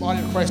season in the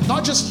body of Christ.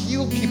 Not just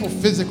heal people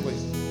physically,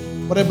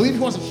 but I believe he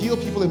wants to heal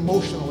people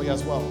emotionally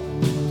as well.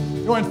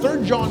 In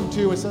 3 John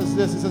 2, it says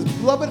this. It says,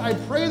 Beloved, I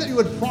pray that you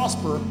would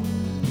prosper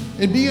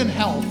and be in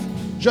health,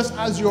 just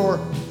as your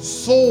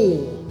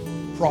soul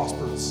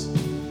prospers.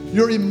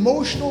 Your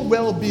emotional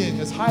well-being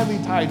is highly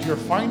tied to your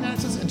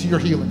finances and to your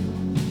healing.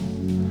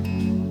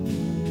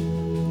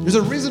 There's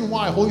a reason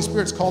why Holy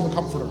Spirit's called the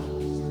Comforter.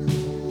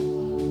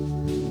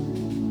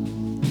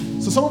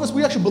 So some of us,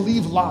 we actually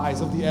believe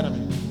lies of the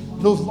enemy.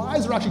 Those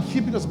lies are actually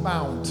keeping us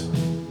bound.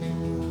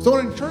 So I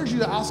want to encourage you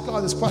to ask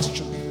God this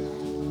question.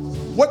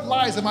 What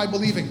lies am I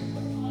believing?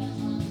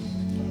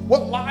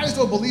 What lies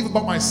do I believe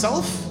about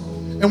myself?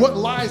 And what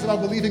lies am I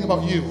believing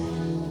about you?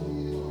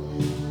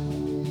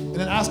 And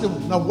then ask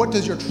him, now what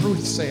does your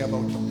truth say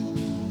about them?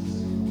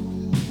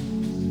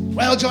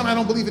 Well, John, I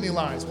don't believe any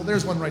lies. Well,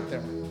 there's one right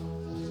there.